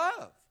you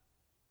love.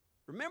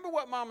 Remember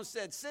what Mama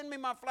said, send me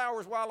my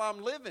flowers while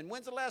I'm living.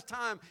 When's the last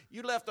time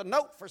you left a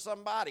note for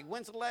somebody?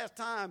 When's the last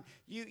time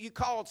you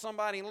called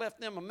somebody and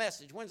left them a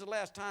message? When's the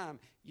last time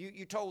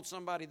you told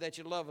somebody that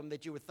you love them,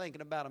 that you were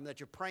thinking about them, that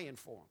you're praying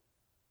for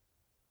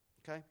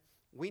them? Okay?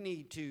 We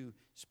need to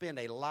spend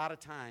a lot of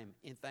time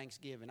in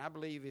Thanksgiving. I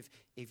believe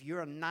if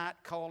you're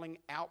not calling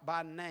out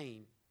by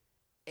name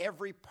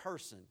every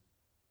person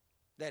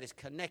that is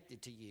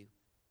connected to you,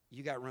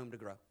 you got room to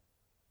grow.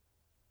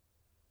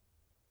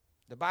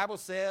 The Bible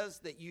says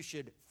that you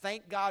should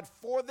thank God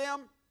for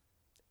them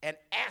and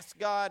ask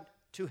God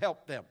to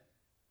help them.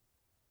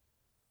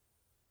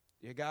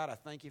 Dear God, I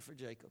thank you for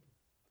Jacob.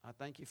 I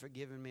thank you for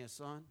giving me a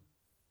son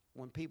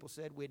when people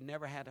said we'd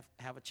never had to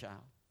have a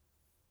child.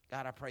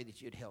 God, I pray that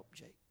you'd help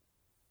Jake.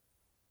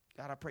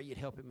 God, I pray you'd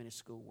help him in his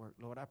schoolwork.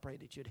 Lord, I pray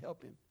that you'd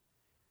help him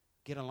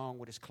get along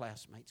with his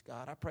classmates.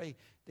 God, I pray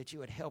that you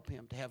would help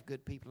him to have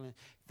good people.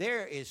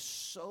 There is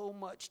so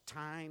much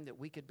time that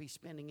we could be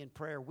spending in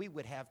prayer. We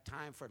would have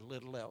time for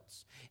little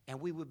else,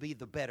 and we would be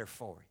the better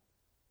for it.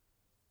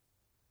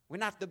 We're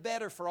not the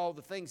better for all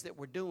the things that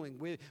we're doing.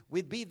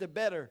 We'd be the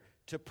better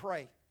to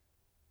pray.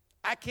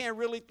 I can't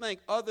really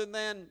think other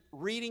than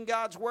reading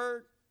God's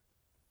word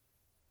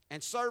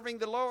and serving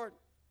the Lord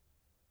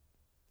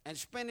and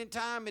spending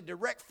time in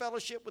direct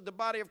fellowship with the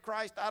body of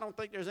Christ. I don't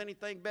think there's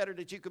anything better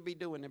that you could be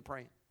doing than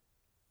praying.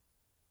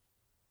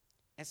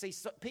 And see,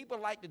 people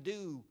like to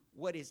do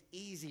what is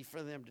easy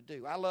for them to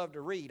do. I love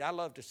to read. I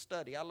love to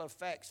study. I love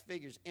facts,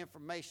 figures,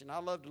 information. I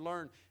love to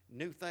learn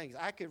new things.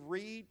 I could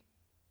read,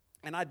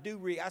 and I do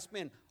read. I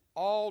spend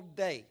all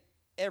day,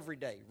 every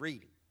day,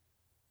 reading.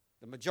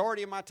 The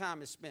majority of my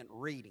time is spent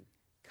reading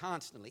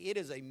constantly. It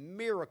is a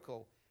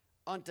miracle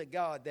unto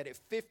God that at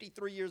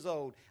 53 years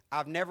old,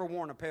 I've never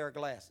worn a pair of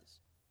glasses.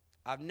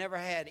 I've never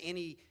had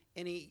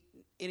anything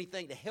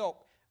to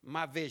help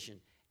my vision.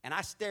 And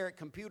I stare at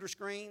computer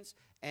screens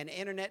and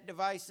internet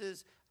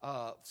devices,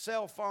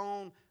 cell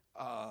phone,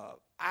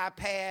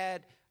 iPad,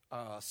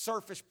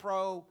 Surface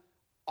Pro.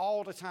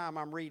 All the time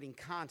I'm reading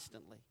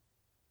constantly.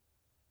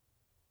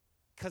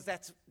 Because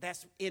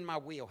that's in my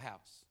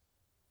wheelhouse.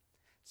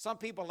 Some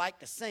people like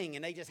to sing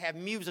and they just have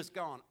music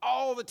on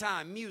all the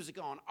time, music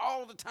on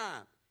all the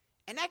time.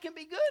 And that can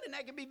be good and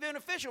that can be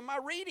beneficial. My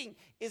reading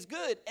is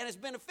good and it's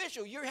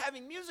beneficial. You're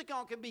having music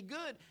on can be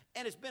good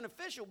and it's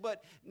beneficial.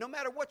 But no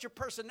matter what your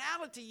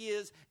personality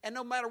is and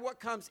no matter what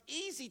comes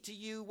easy to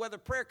you, whether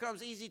prayer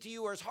comes easy to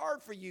you or it's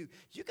hard for you,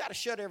 you got to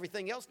shut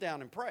everything else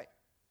down and pray.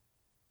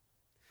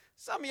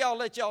 Some of y'all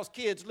let y'all's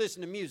kids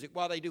listen to music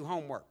while they do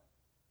homework.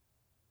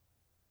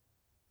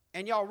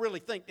 And y'all really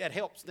think that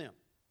helps them.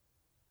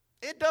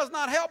 It does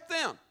not help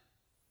them.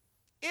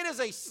 It is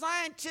a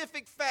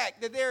scientific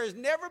fact that there has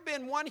never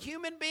been one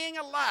human being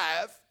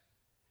alive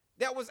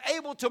that was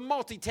able to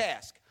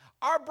multitask.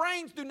 Our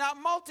brains do not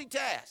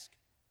multitask.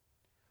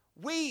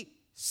 We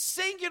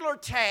singular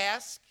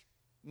task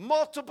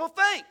multiple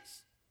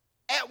things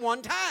at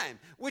one time,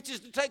 which is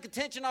to take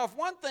attention off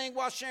one thing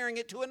while sharing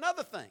it to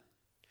another thing.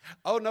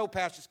 Oh, no,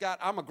 Pastor Scott,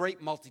 I'm a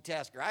great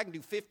multitasker. I can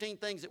do 15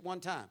 things at one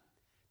time.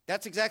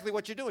 That's exactly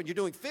what you're doing. You're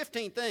doing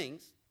 15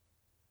 things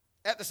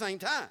at the same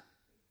time.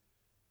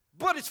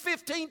 But it's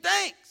 15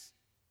 things.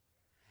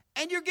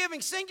 And you're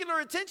giving singular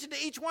attention to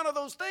each one of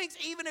those things,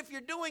 even if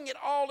you're doing it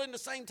all in the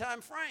same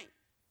time frame.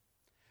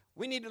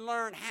 We need to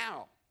learn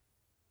how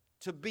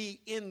to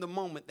be in the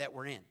moment that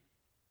we're in.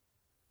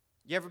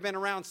 You ever been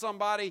around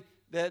somebody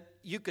that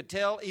you could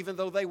tell, even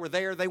though they were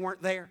there, they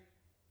weren't there?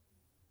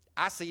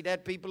 I see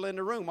dead people in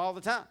the room all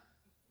the time.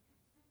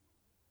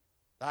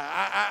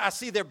 I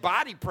see their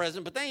body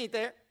present, but they ain't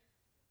there.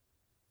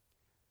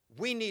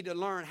 We need to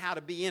learn how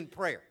to be in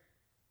prayer.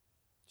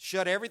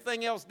 Shut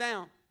everything else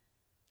down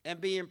and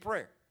be in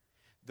prayer.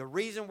 The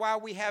reason why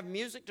we have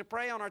music to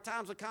pray on our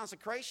times of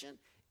consecration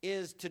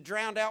is to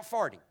drown out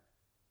farting.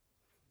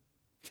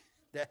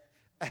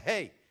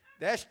 Hey,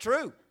 that's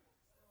true.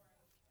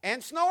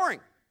 And snoring.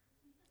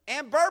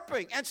 And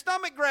burping. And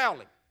stomach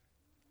growling.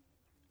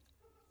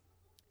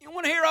 You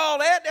want to hear all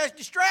that? That's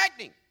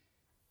distracting.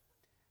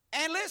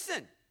 And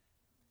listen,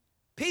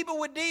 people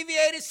with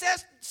deviated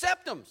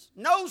septums,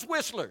 nose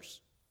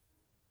whistlers.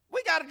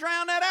 We got to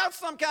drown that out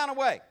some kind of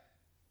way.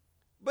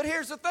 But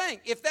here's the thing.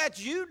 If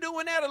that's you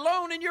doing that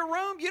alone in your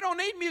room, you don't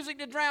need music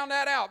to drown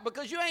that out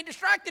because you ain't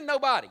distracting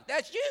nobody.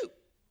 That's you.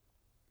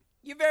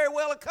 You're very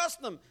well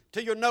accustomed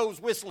to your nose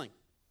whistling.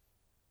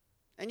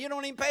 And you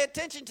don't even pay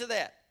attention to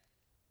that.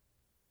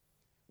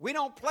 We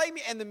don't play,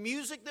 and the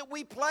music that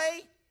we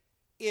play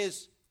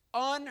is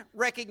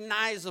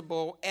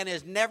unrecognizable and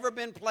has never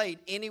been played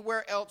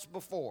anywhere else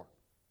before.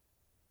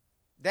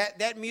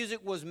 That music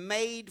was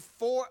made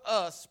for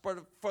us.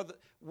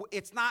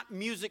 It's not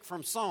music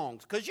from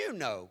songs, because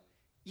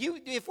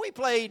if we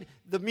played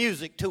the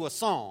music to a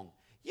song,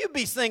 you'd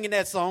be singing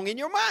that song in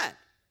your mind.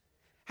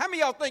 How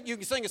many of y'all think you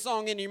can sing a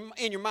song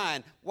in your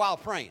mind while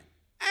praying?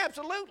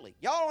 Absolutely.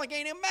 Y'all only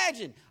can't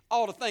imagine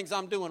all the things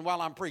I'm doing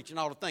while I'm preaching,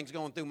 all the things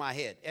going through my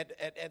head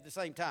at the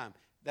same time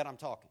that I'm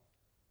talking.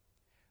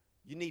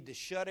 You need to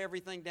shut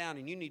everything down,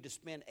 and you need to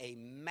spend a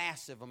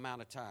massive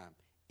amount of time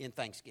in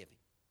thanksgiving.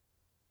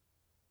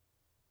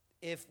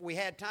 If we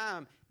had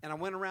time and I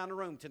went around the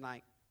room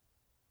tonight,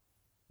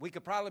 we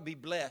could probably be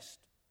blessed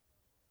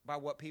by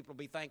what people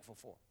be thankful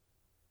for.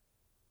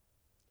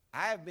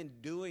 I have been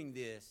doing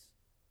this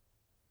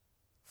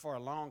for a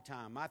long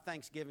time. My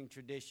Thanksgiving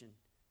tradition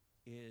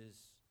is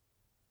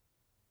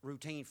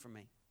routine for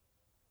me.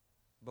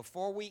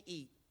 Before we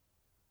eat,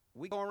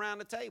 we go around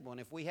the table, and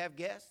if we have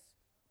guests,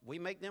 we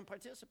make them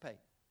participate.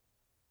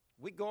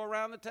 We go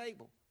around the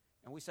table,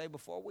 and we say,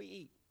 before we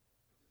eat,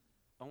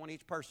 I want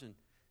each person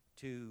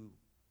to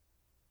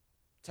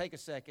take a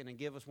second and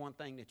give us one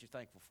thing that you're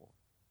thankful for.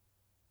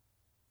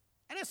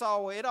 And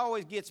it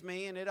always gets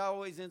me, and it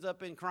always ends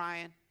up in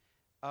crying.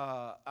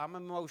 I'm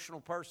an emotional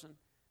person.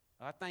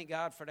 I thank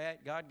God for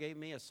that. God gave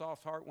me a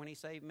soft heart when he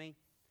saved me.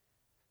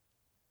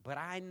 But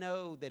I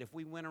know that if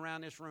we went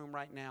around this room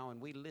right now and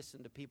we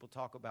listened to people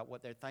talk about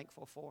what they're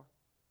thankful for,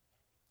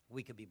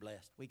 we could be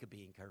blessed. We could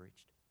be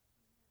encouraged.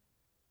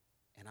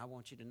 And I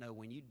want you to know,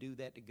 when you do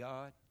that to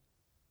God,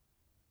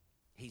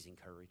 he's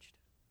encouraged.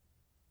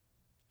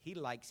 He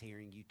likes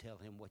hearing you tell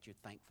him what you're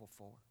thankful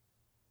for.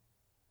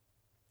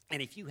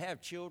 And if you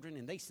have children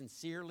and they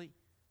sincerely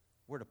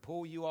were to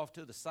pull you off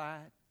to the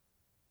side,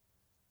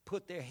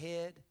 put their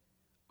head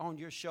on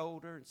your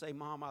shoulder and say,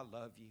 Mom, I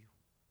love you.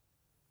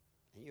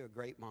 And you're a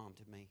great mom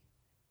to me.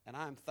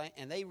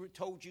 And they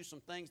told you some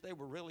things they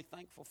were really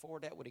thankful for,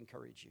 that would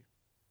encourage you.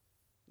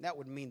 That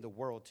would mean the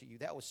world to you.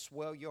 That would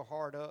swell your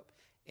heart up,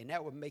 and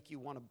that would make you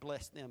want to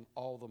bless them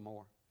all the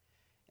more.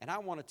 And I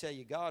want to tell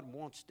you, God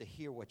wants to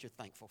hear what you're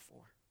thankful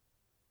for.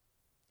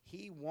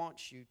 He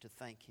wants you to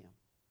thank him.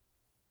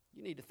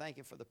 You need to thank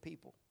him for the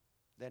people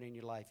that are in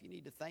your life. You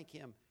need to thank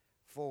him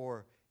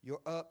for your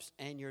ups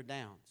and your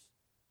downs.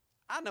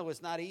 I know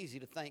it's not easy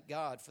to thank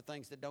God for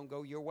things that don't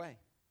go your way.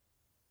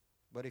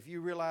 But if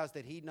you realize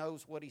that He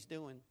knows what He's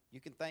doing,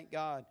 you can thank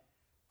God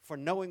for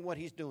knowing what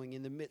He's doing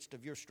in the midst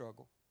of your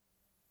struggle.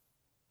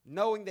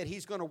 Knowing that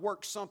He's going to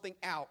work something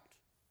out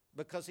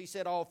because He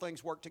said all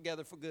things work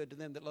together for good to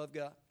them that love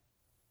God.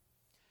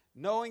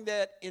 Knowing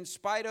that in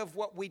spite of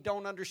what we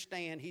don't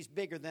understand, He's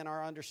bigger than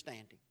our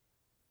understanding.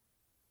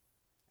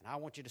 And I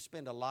want you to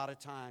spend a lot of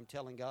time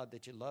telling God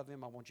that you love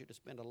Him. I want you to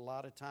spend a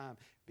lot of time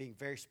being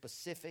very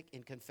specific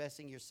in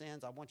confessing your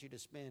sins. I want you to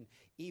spend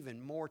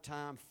even more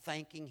time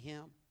thanking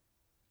Him.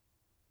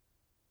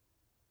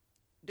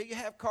 Do you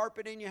have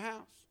carpet in your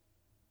house?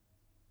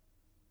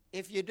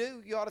 If you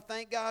do, you ought to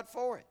thank God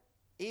for it.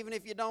 Even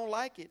if you don't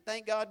like it,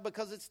 thank God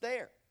because it's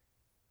there.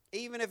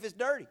 Even if it's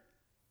dirty.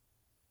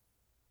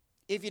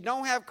 If you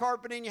don't have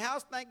carpet in your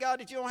house, thank God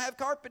that you don't have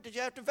carpet that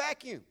you have to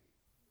vacuum.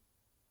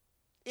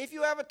 If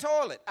you have a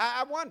toilet,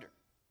 I wonder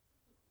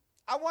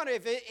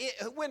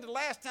if when the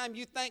last time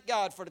you thanked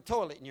God for the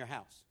toilet in your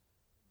house.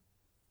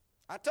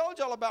 I told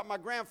y'all about my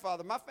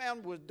grandfather. My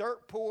family was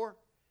dirt poor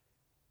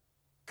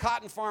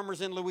cotton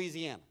farmers in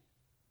Louisiana.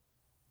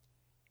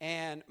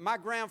 And my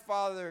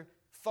grandfather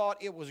thought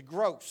it was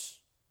gross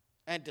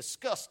and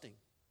disgusting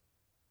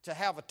to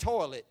have a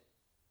toilet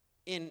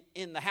in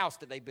the house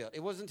that they built.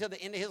 It wasn't until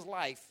the end of his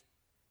life,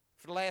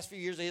 for the last few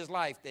years of his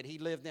life, that he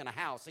lived in a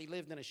house. He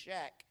lived in a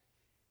shack.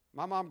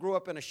 My mom grew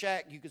up in a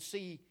shack. You could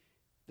see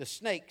the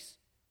snakes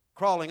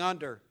crawling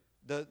under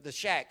the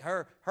shack.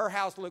 Her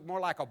house looked more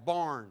like a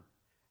barn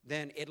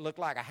than it looked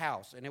like a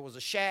house. And it was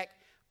a shack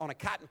on a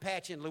cotton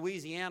patch in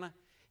Louisiana.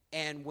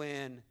 And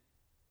when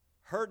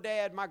her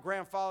dad, my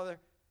grandfather,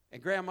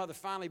 and grandmother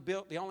finally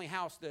built the only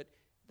house that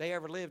they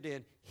ever lived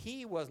in,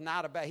 he was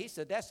not about, he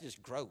said, that's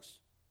just gross.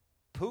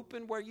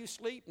 Pooping where you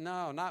sleep?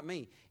 No, not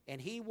me. And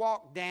he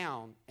walked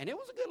down, and it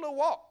was a good little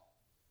walk.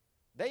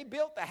 They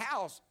built the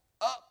house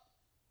up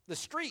the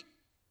street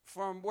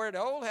from where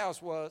the old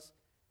house was,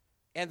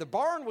 and the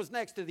barn was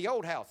next to the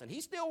old house. And he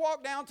still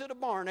walked down to the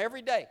barn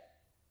every day.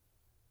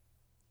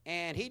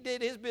 And he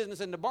did his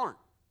business in the barn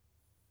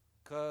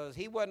because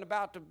he wasn't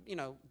about to,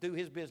 do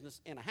his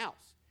business in a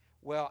house.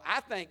 Well,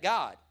 I thank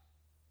God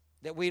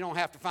that we don't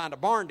have to find a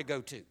barn to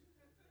go to,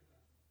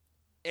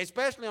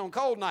 especially on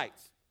cold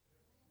nights.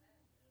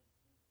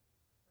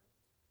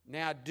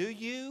 Now,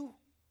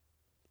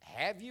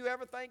 have you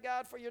ever thanked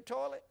God for your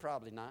toilet?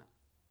 Probably not.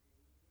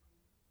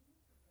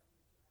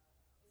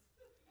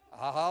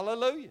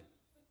 Hallelujah.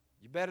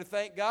 You better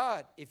thank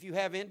God if you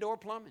have indoor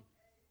plumbing.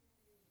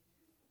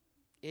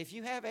 If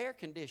you have air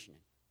conditioning,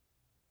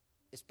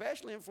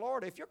 especially in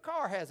Florida, if your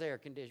car has air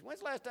conditioning. When's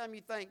the last time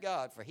you thanked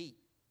God for heat?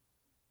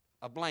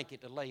 A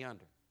blanket to lay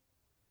under.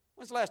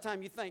 When's the last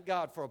time you thanked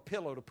God for a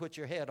pillow to put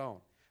your head on?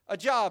 A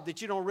job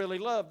that you don't really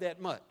love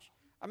that much.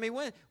 I mean,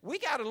 we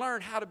got to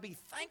learn how to be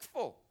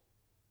thankful.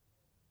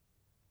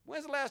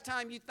 When's the last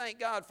time you thanked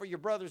God for your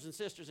brothers and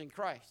sisters in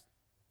Christ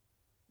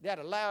that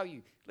allow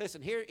you?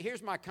 Listen,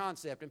 here's my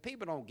concept, and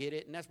people don't get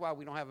it, and that's why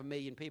we don't have 1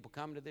 million people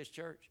coming to this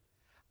church.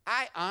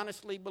 I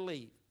honestly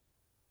believe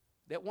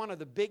that one of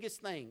the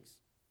biggest things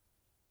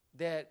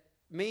that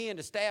me and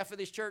the staff of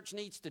this church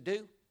needs to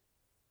do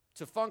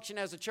to function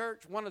as a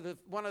church, one of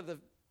the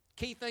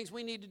key things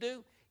we need to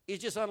do is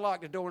just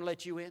unlock the door and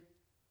let you in.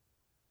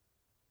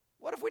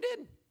 What if we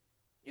didn't?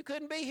 You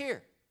couldn't be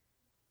here.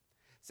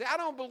 See, I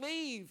don't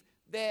believe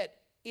that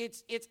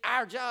it's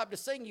our job to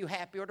sing you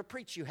happy or to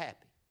preach you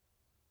happy.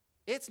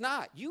 It's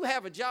not. You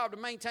have a job to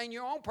maintain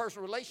your own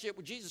personal relationship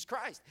with Jesus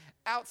Christ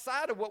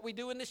outside of what we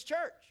do in this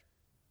church.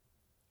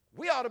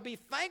 We ought to be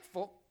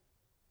thankful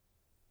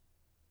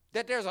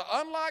that there's an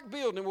unlocked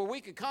building where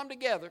we could come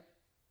together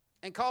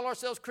and call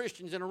ourselves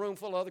Christians in a room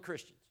full of other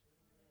Christians.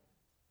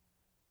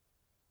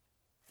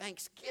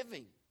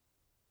 Thanksgiving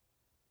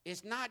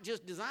is not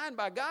just designed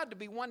by God to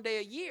be one day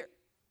a year.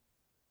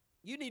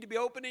 You need to be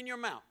open in your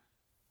mouth.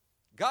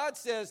 God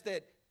says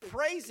that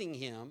praising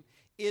Him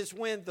is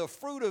when the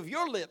fruit of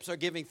your lips are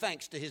giving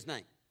thanks to His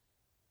name.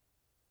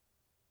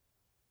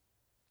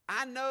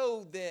 I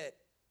know that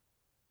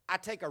I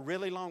take a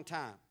really long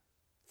time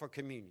for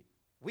communion.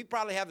 We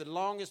probably have the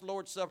longest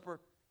Lord's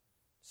Supper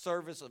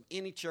service of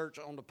any church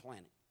on the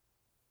planet.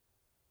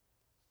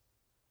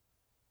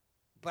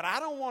 But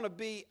I don't want to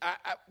be,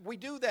 we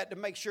do that to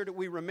make sure that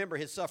we remember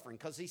His suffering,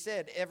 because He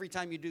said, every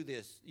time you do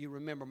this, you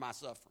remember my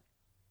suffering.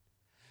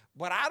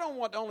 But I don't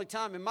want the only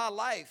time in my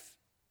life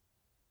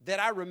that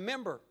I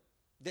remember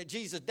that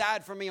Jesus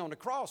died for me on the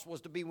cross was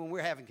to be when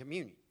we're having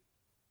communion.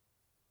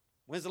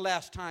 When's the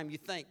last time you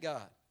thank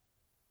God?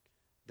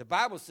 The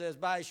Bible says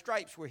by His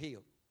stripes we're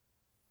healed.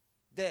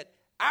 That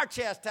our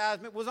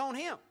chastisement was on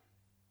Him.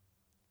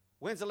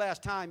 When's the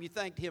last time you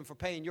thanked Him for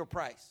paying your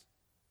price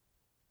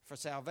for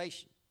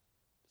salvation?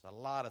 There's a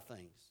lot of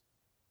things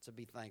to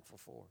be thankful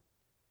for.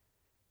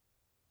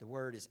 The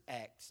word is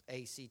acts,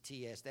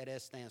 A-C-T-S. That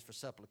S stands for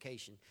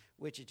supplication,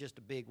 which is just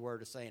a big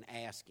word of saying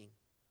asking.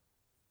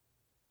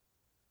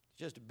 It's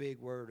just a big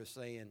word of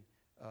saying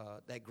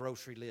that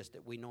grocery list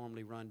that we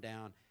normally run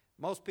down.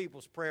 Most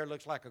people's prayer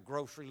looks like a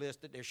grocery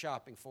list that they're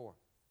shopping for.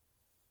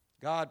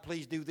 God,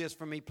 please do this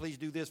for me. Please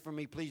do this for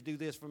me. Please do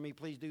this for me.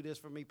 Please do this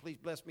for me. Please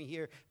bless me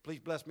here. Please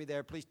bless me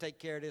there. Please take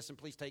care of this and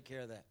please take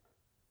care of that.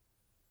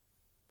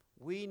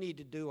 We need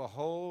to do a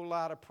whole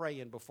lot of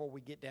praying before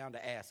we get down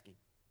to asking.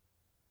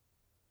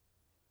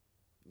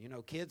 You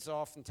know, kids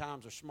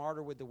oftentimes are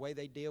smarter with the way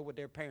they deal with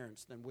their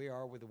parents than we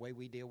are with the way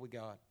we deal with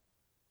God.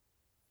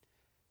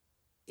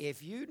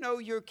 If you know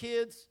your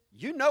kids,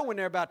 you know when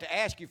they're about to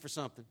ask you for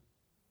something.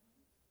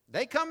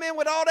 They come in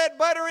with all that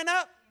buttering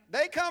up.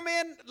 They come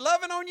in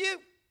loving on you,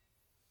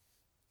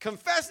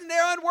 confessing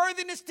their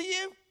unworthiness to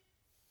you,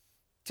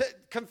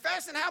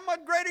 confessing how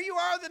much greater you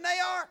are than they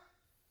are,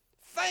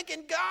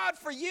 thanking God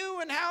for you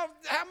and how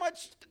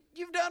much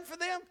you've done for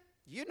them.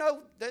 You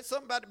know there's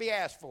something about to be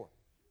asked for.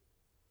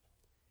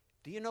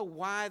 Do you know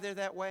why they're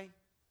that way?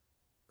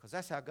 Because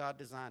that's how God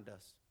designed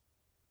us.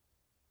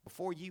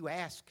 Before you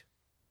ask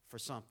for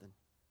something,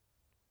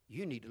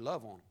 you need to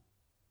love on them.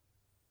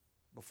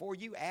 Before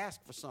you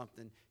ask for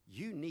something,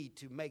 you need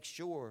to make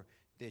sure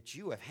that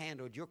you have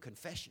handled your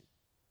confession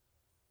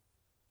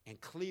and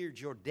cleared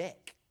your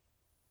deck.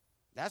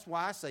 That's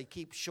why I say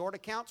keep short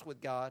accounts with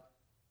God.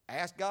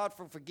 Ask God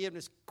for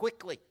forgiveness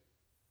quickly.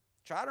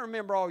 Try to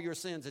remember all your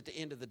sins at the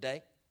end of the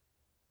day.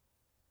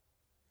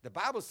 The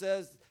Bible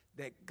says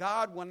that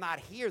God will not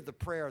hear the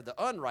prayer of the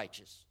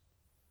unrighteous,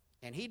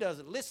 and he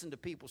doesn't listen to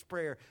people's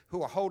prayer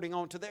who are holding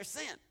on to their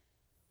sin.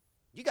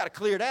 You got to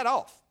clear that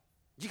off.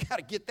 You got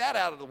to get that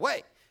out of the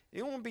way.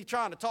 You don't want to be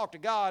trying to talk to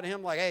God and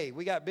him like, hey,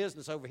 we got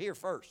business over here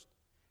first.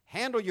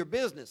 Handle your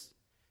business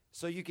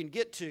so you can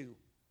get to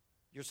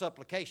your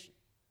supplication.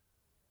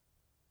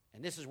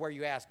 And this is where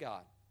you ask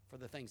God for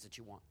the things that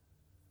you want.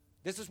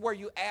 This is where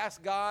you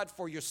ask God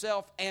for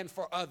yourself and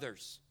for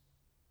others.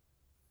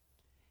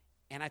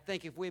 And I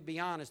think if we'd be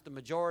honest, the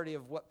majority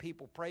of what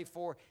people pray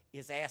for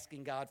is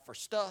asking God for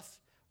stuff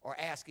or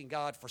asking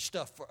God for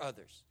stuff for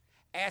others.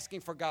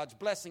 Asking for God's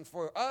blessing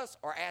for us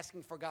or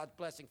asking for God's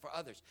blessing for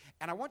others.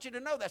 And I want you to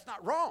know that's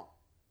not wrong.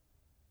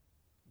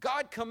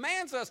 God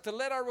commands us to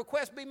let our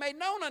requests be made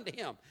known unto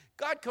him.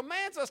 God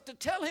commands us to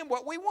tell him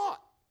what we want.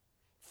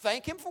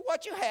 Thank him for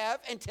what you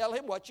have and tell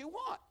him what you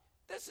want.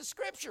 This is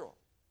scriptural.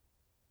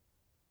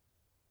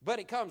 But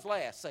it comes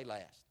last. Say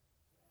last.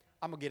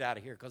 I'm going to get out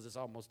of here because it's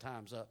almost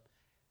time's up.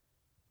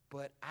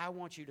 But I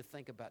want you to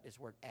think about this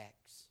word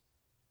acts.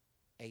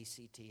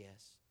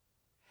 A-C-T-S.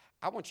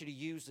 I want you to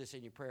use this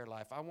in your prayer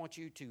life. I want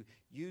you to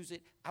use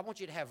it. I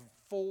want you to have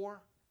 4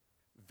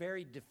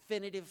 very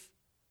definitive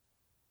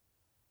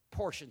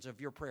portions of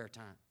your prayer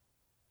time.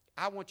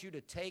 I want you to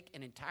take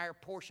an entire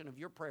portion of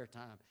your prayer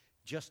time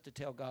just to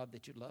tell God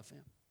that you love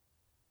him.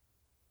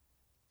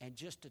 And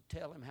just to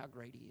tell him how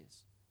great he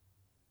is.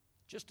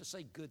 Just to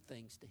say good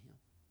things to him.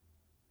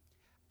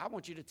 I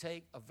want you to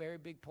take a very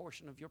big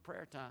portion of your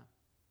prayer time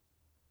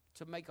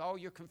to make all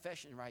your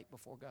confession right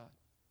before God.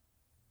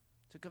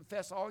 To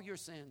confess all your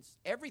sins,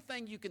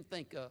 everything you can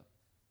think of.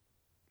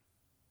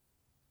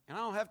 And I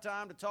don't have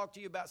time to talk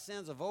to you about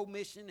sins of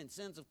omission and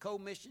sins of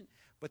commission,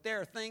 but there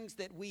are things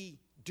that we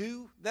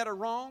do that are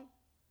wrong,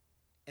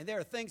 and there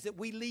are things that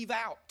we leave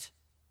out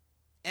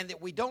and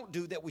that we don't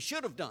do that we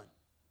should have done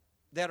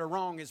that are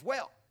wrong as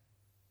well.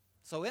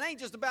 So it ain't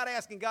just about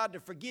asking God to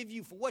forgive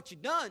you for what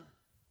you've done.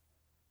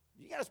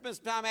 You got to spend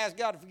some time asking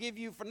God to forgive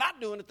you for not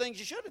doing the things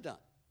you should have done.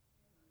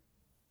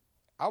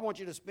 I want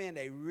you to spend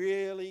a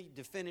really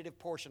definitive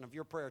portion of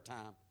your prayer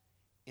time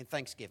in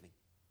thanksgiving.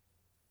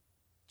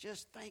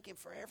 Just thank him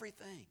for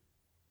everything.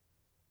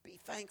 Be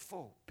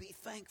thankful, be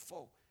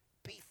thankful,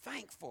 be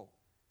thankful.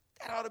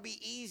 That ought to be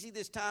easy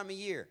this time of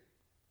year.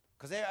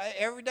 Because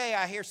every day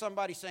I hear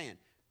somebody saying,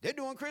 they're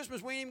doing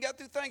Christmas, we ain't even got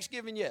through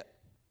Thanksgiving yet.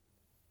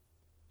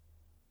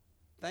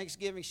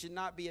 Thanksgiving should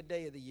not be a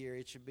day of the year.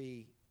 It should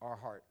be our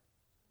heart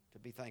to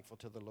be thankful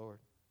to the Lord.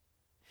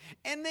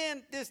 And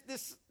then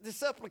this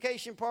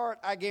supplication part,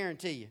 I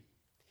guarantee you,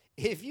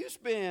 if you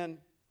spend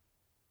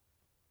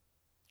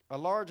a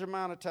large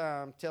amount of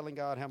time telling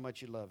God how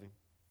much you love him,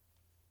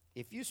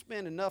 if you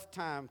spend enough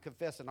time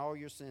confessing all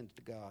your sins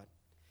to God,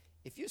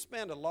 if you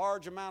spend a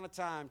large amount of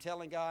time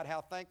telling God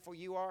how thankful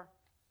you are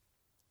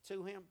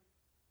to him,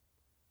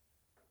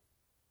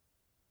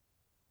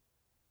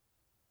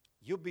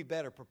 you'll be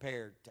better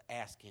prepared to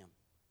ask him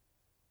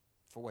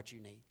for what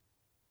you need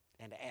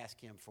and to ask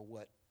him for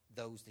what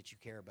those that you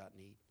care about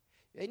need.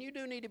 And you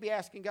do need to be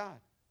asking God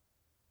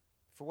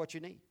for what you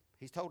need.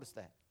 He's told us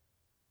that.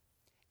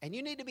 And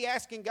you need to be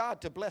asking God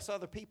to bless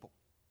other people.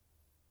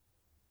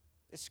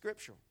 It's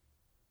scriptural.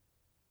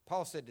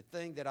 Paul said, the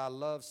thing that I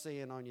love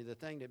seeing on you, the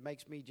thing that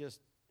makes me just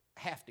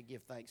have to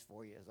give thanks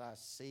for you is I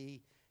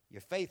see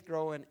your faith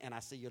growing and I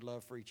see your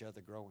love for each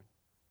other growing.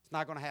 It's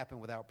not going to happen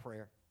without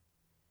prayer.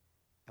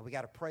 And we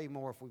got to pray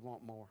more if we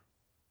want more.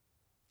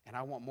 And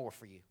I want more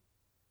for you.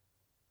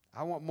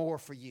 I want more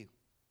for you.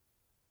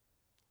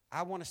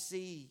 I want to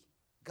see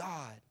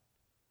God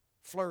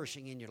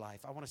flourishing in your life.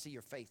 I want to see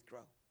your faith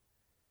grow.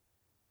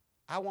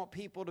 I want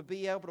people to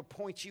be able to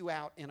point you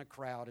out in a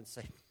crowd and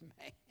say,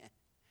 man,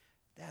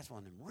 that's one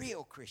of them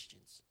real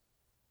Christians.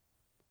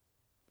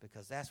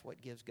 because that's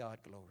what gives God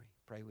glory.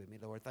 Pray with me,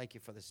 Lord. Thank you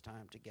for this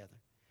time together.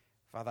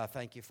 Father, I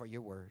thank you for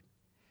your word.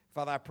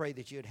 Father, I pray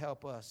that you'd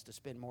help us to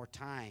spend more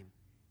time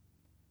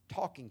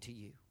talking to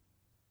you,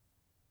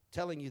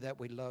 telling you that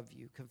we love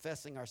you,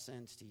 confessing our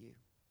sins to you,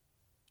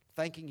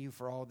 thanking you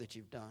for all that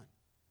you've done,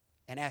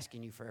 and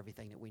asking you for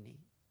everything that we need.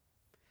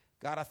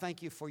 God, I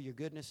thank you for your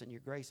goodness and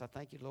your grace. I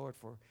thank you, Lord,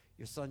 for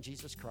your Son,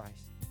 Jesus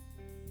Christ.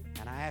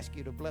 And I ask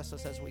you to bless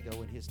us as we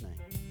go in his name.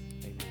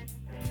 Amen.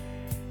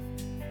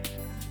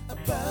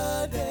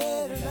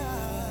 Abundant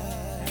life.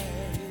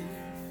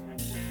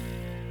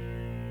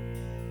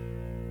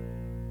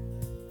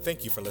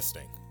 Thank you for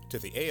listening to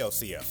the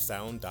ALCF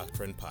Sound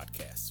Doctrine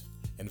Podcast,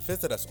 and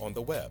visit us on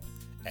the web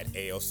at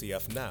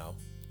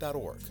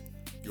alcfnow.org.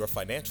 Your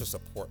financial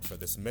support for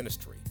this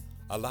ministry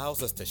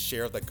allows us to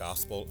share the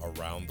gospel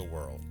around the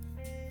world.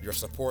 Your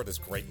support is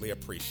greatly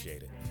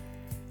appreciated.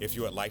 If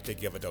you would like to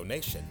give a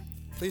donation,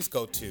 please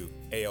go to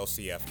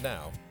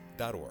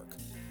alcfnow.org.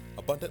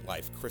 Abundant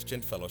Life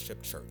Christian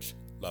Fellowship Church,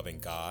 loving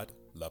God,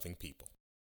 loving people.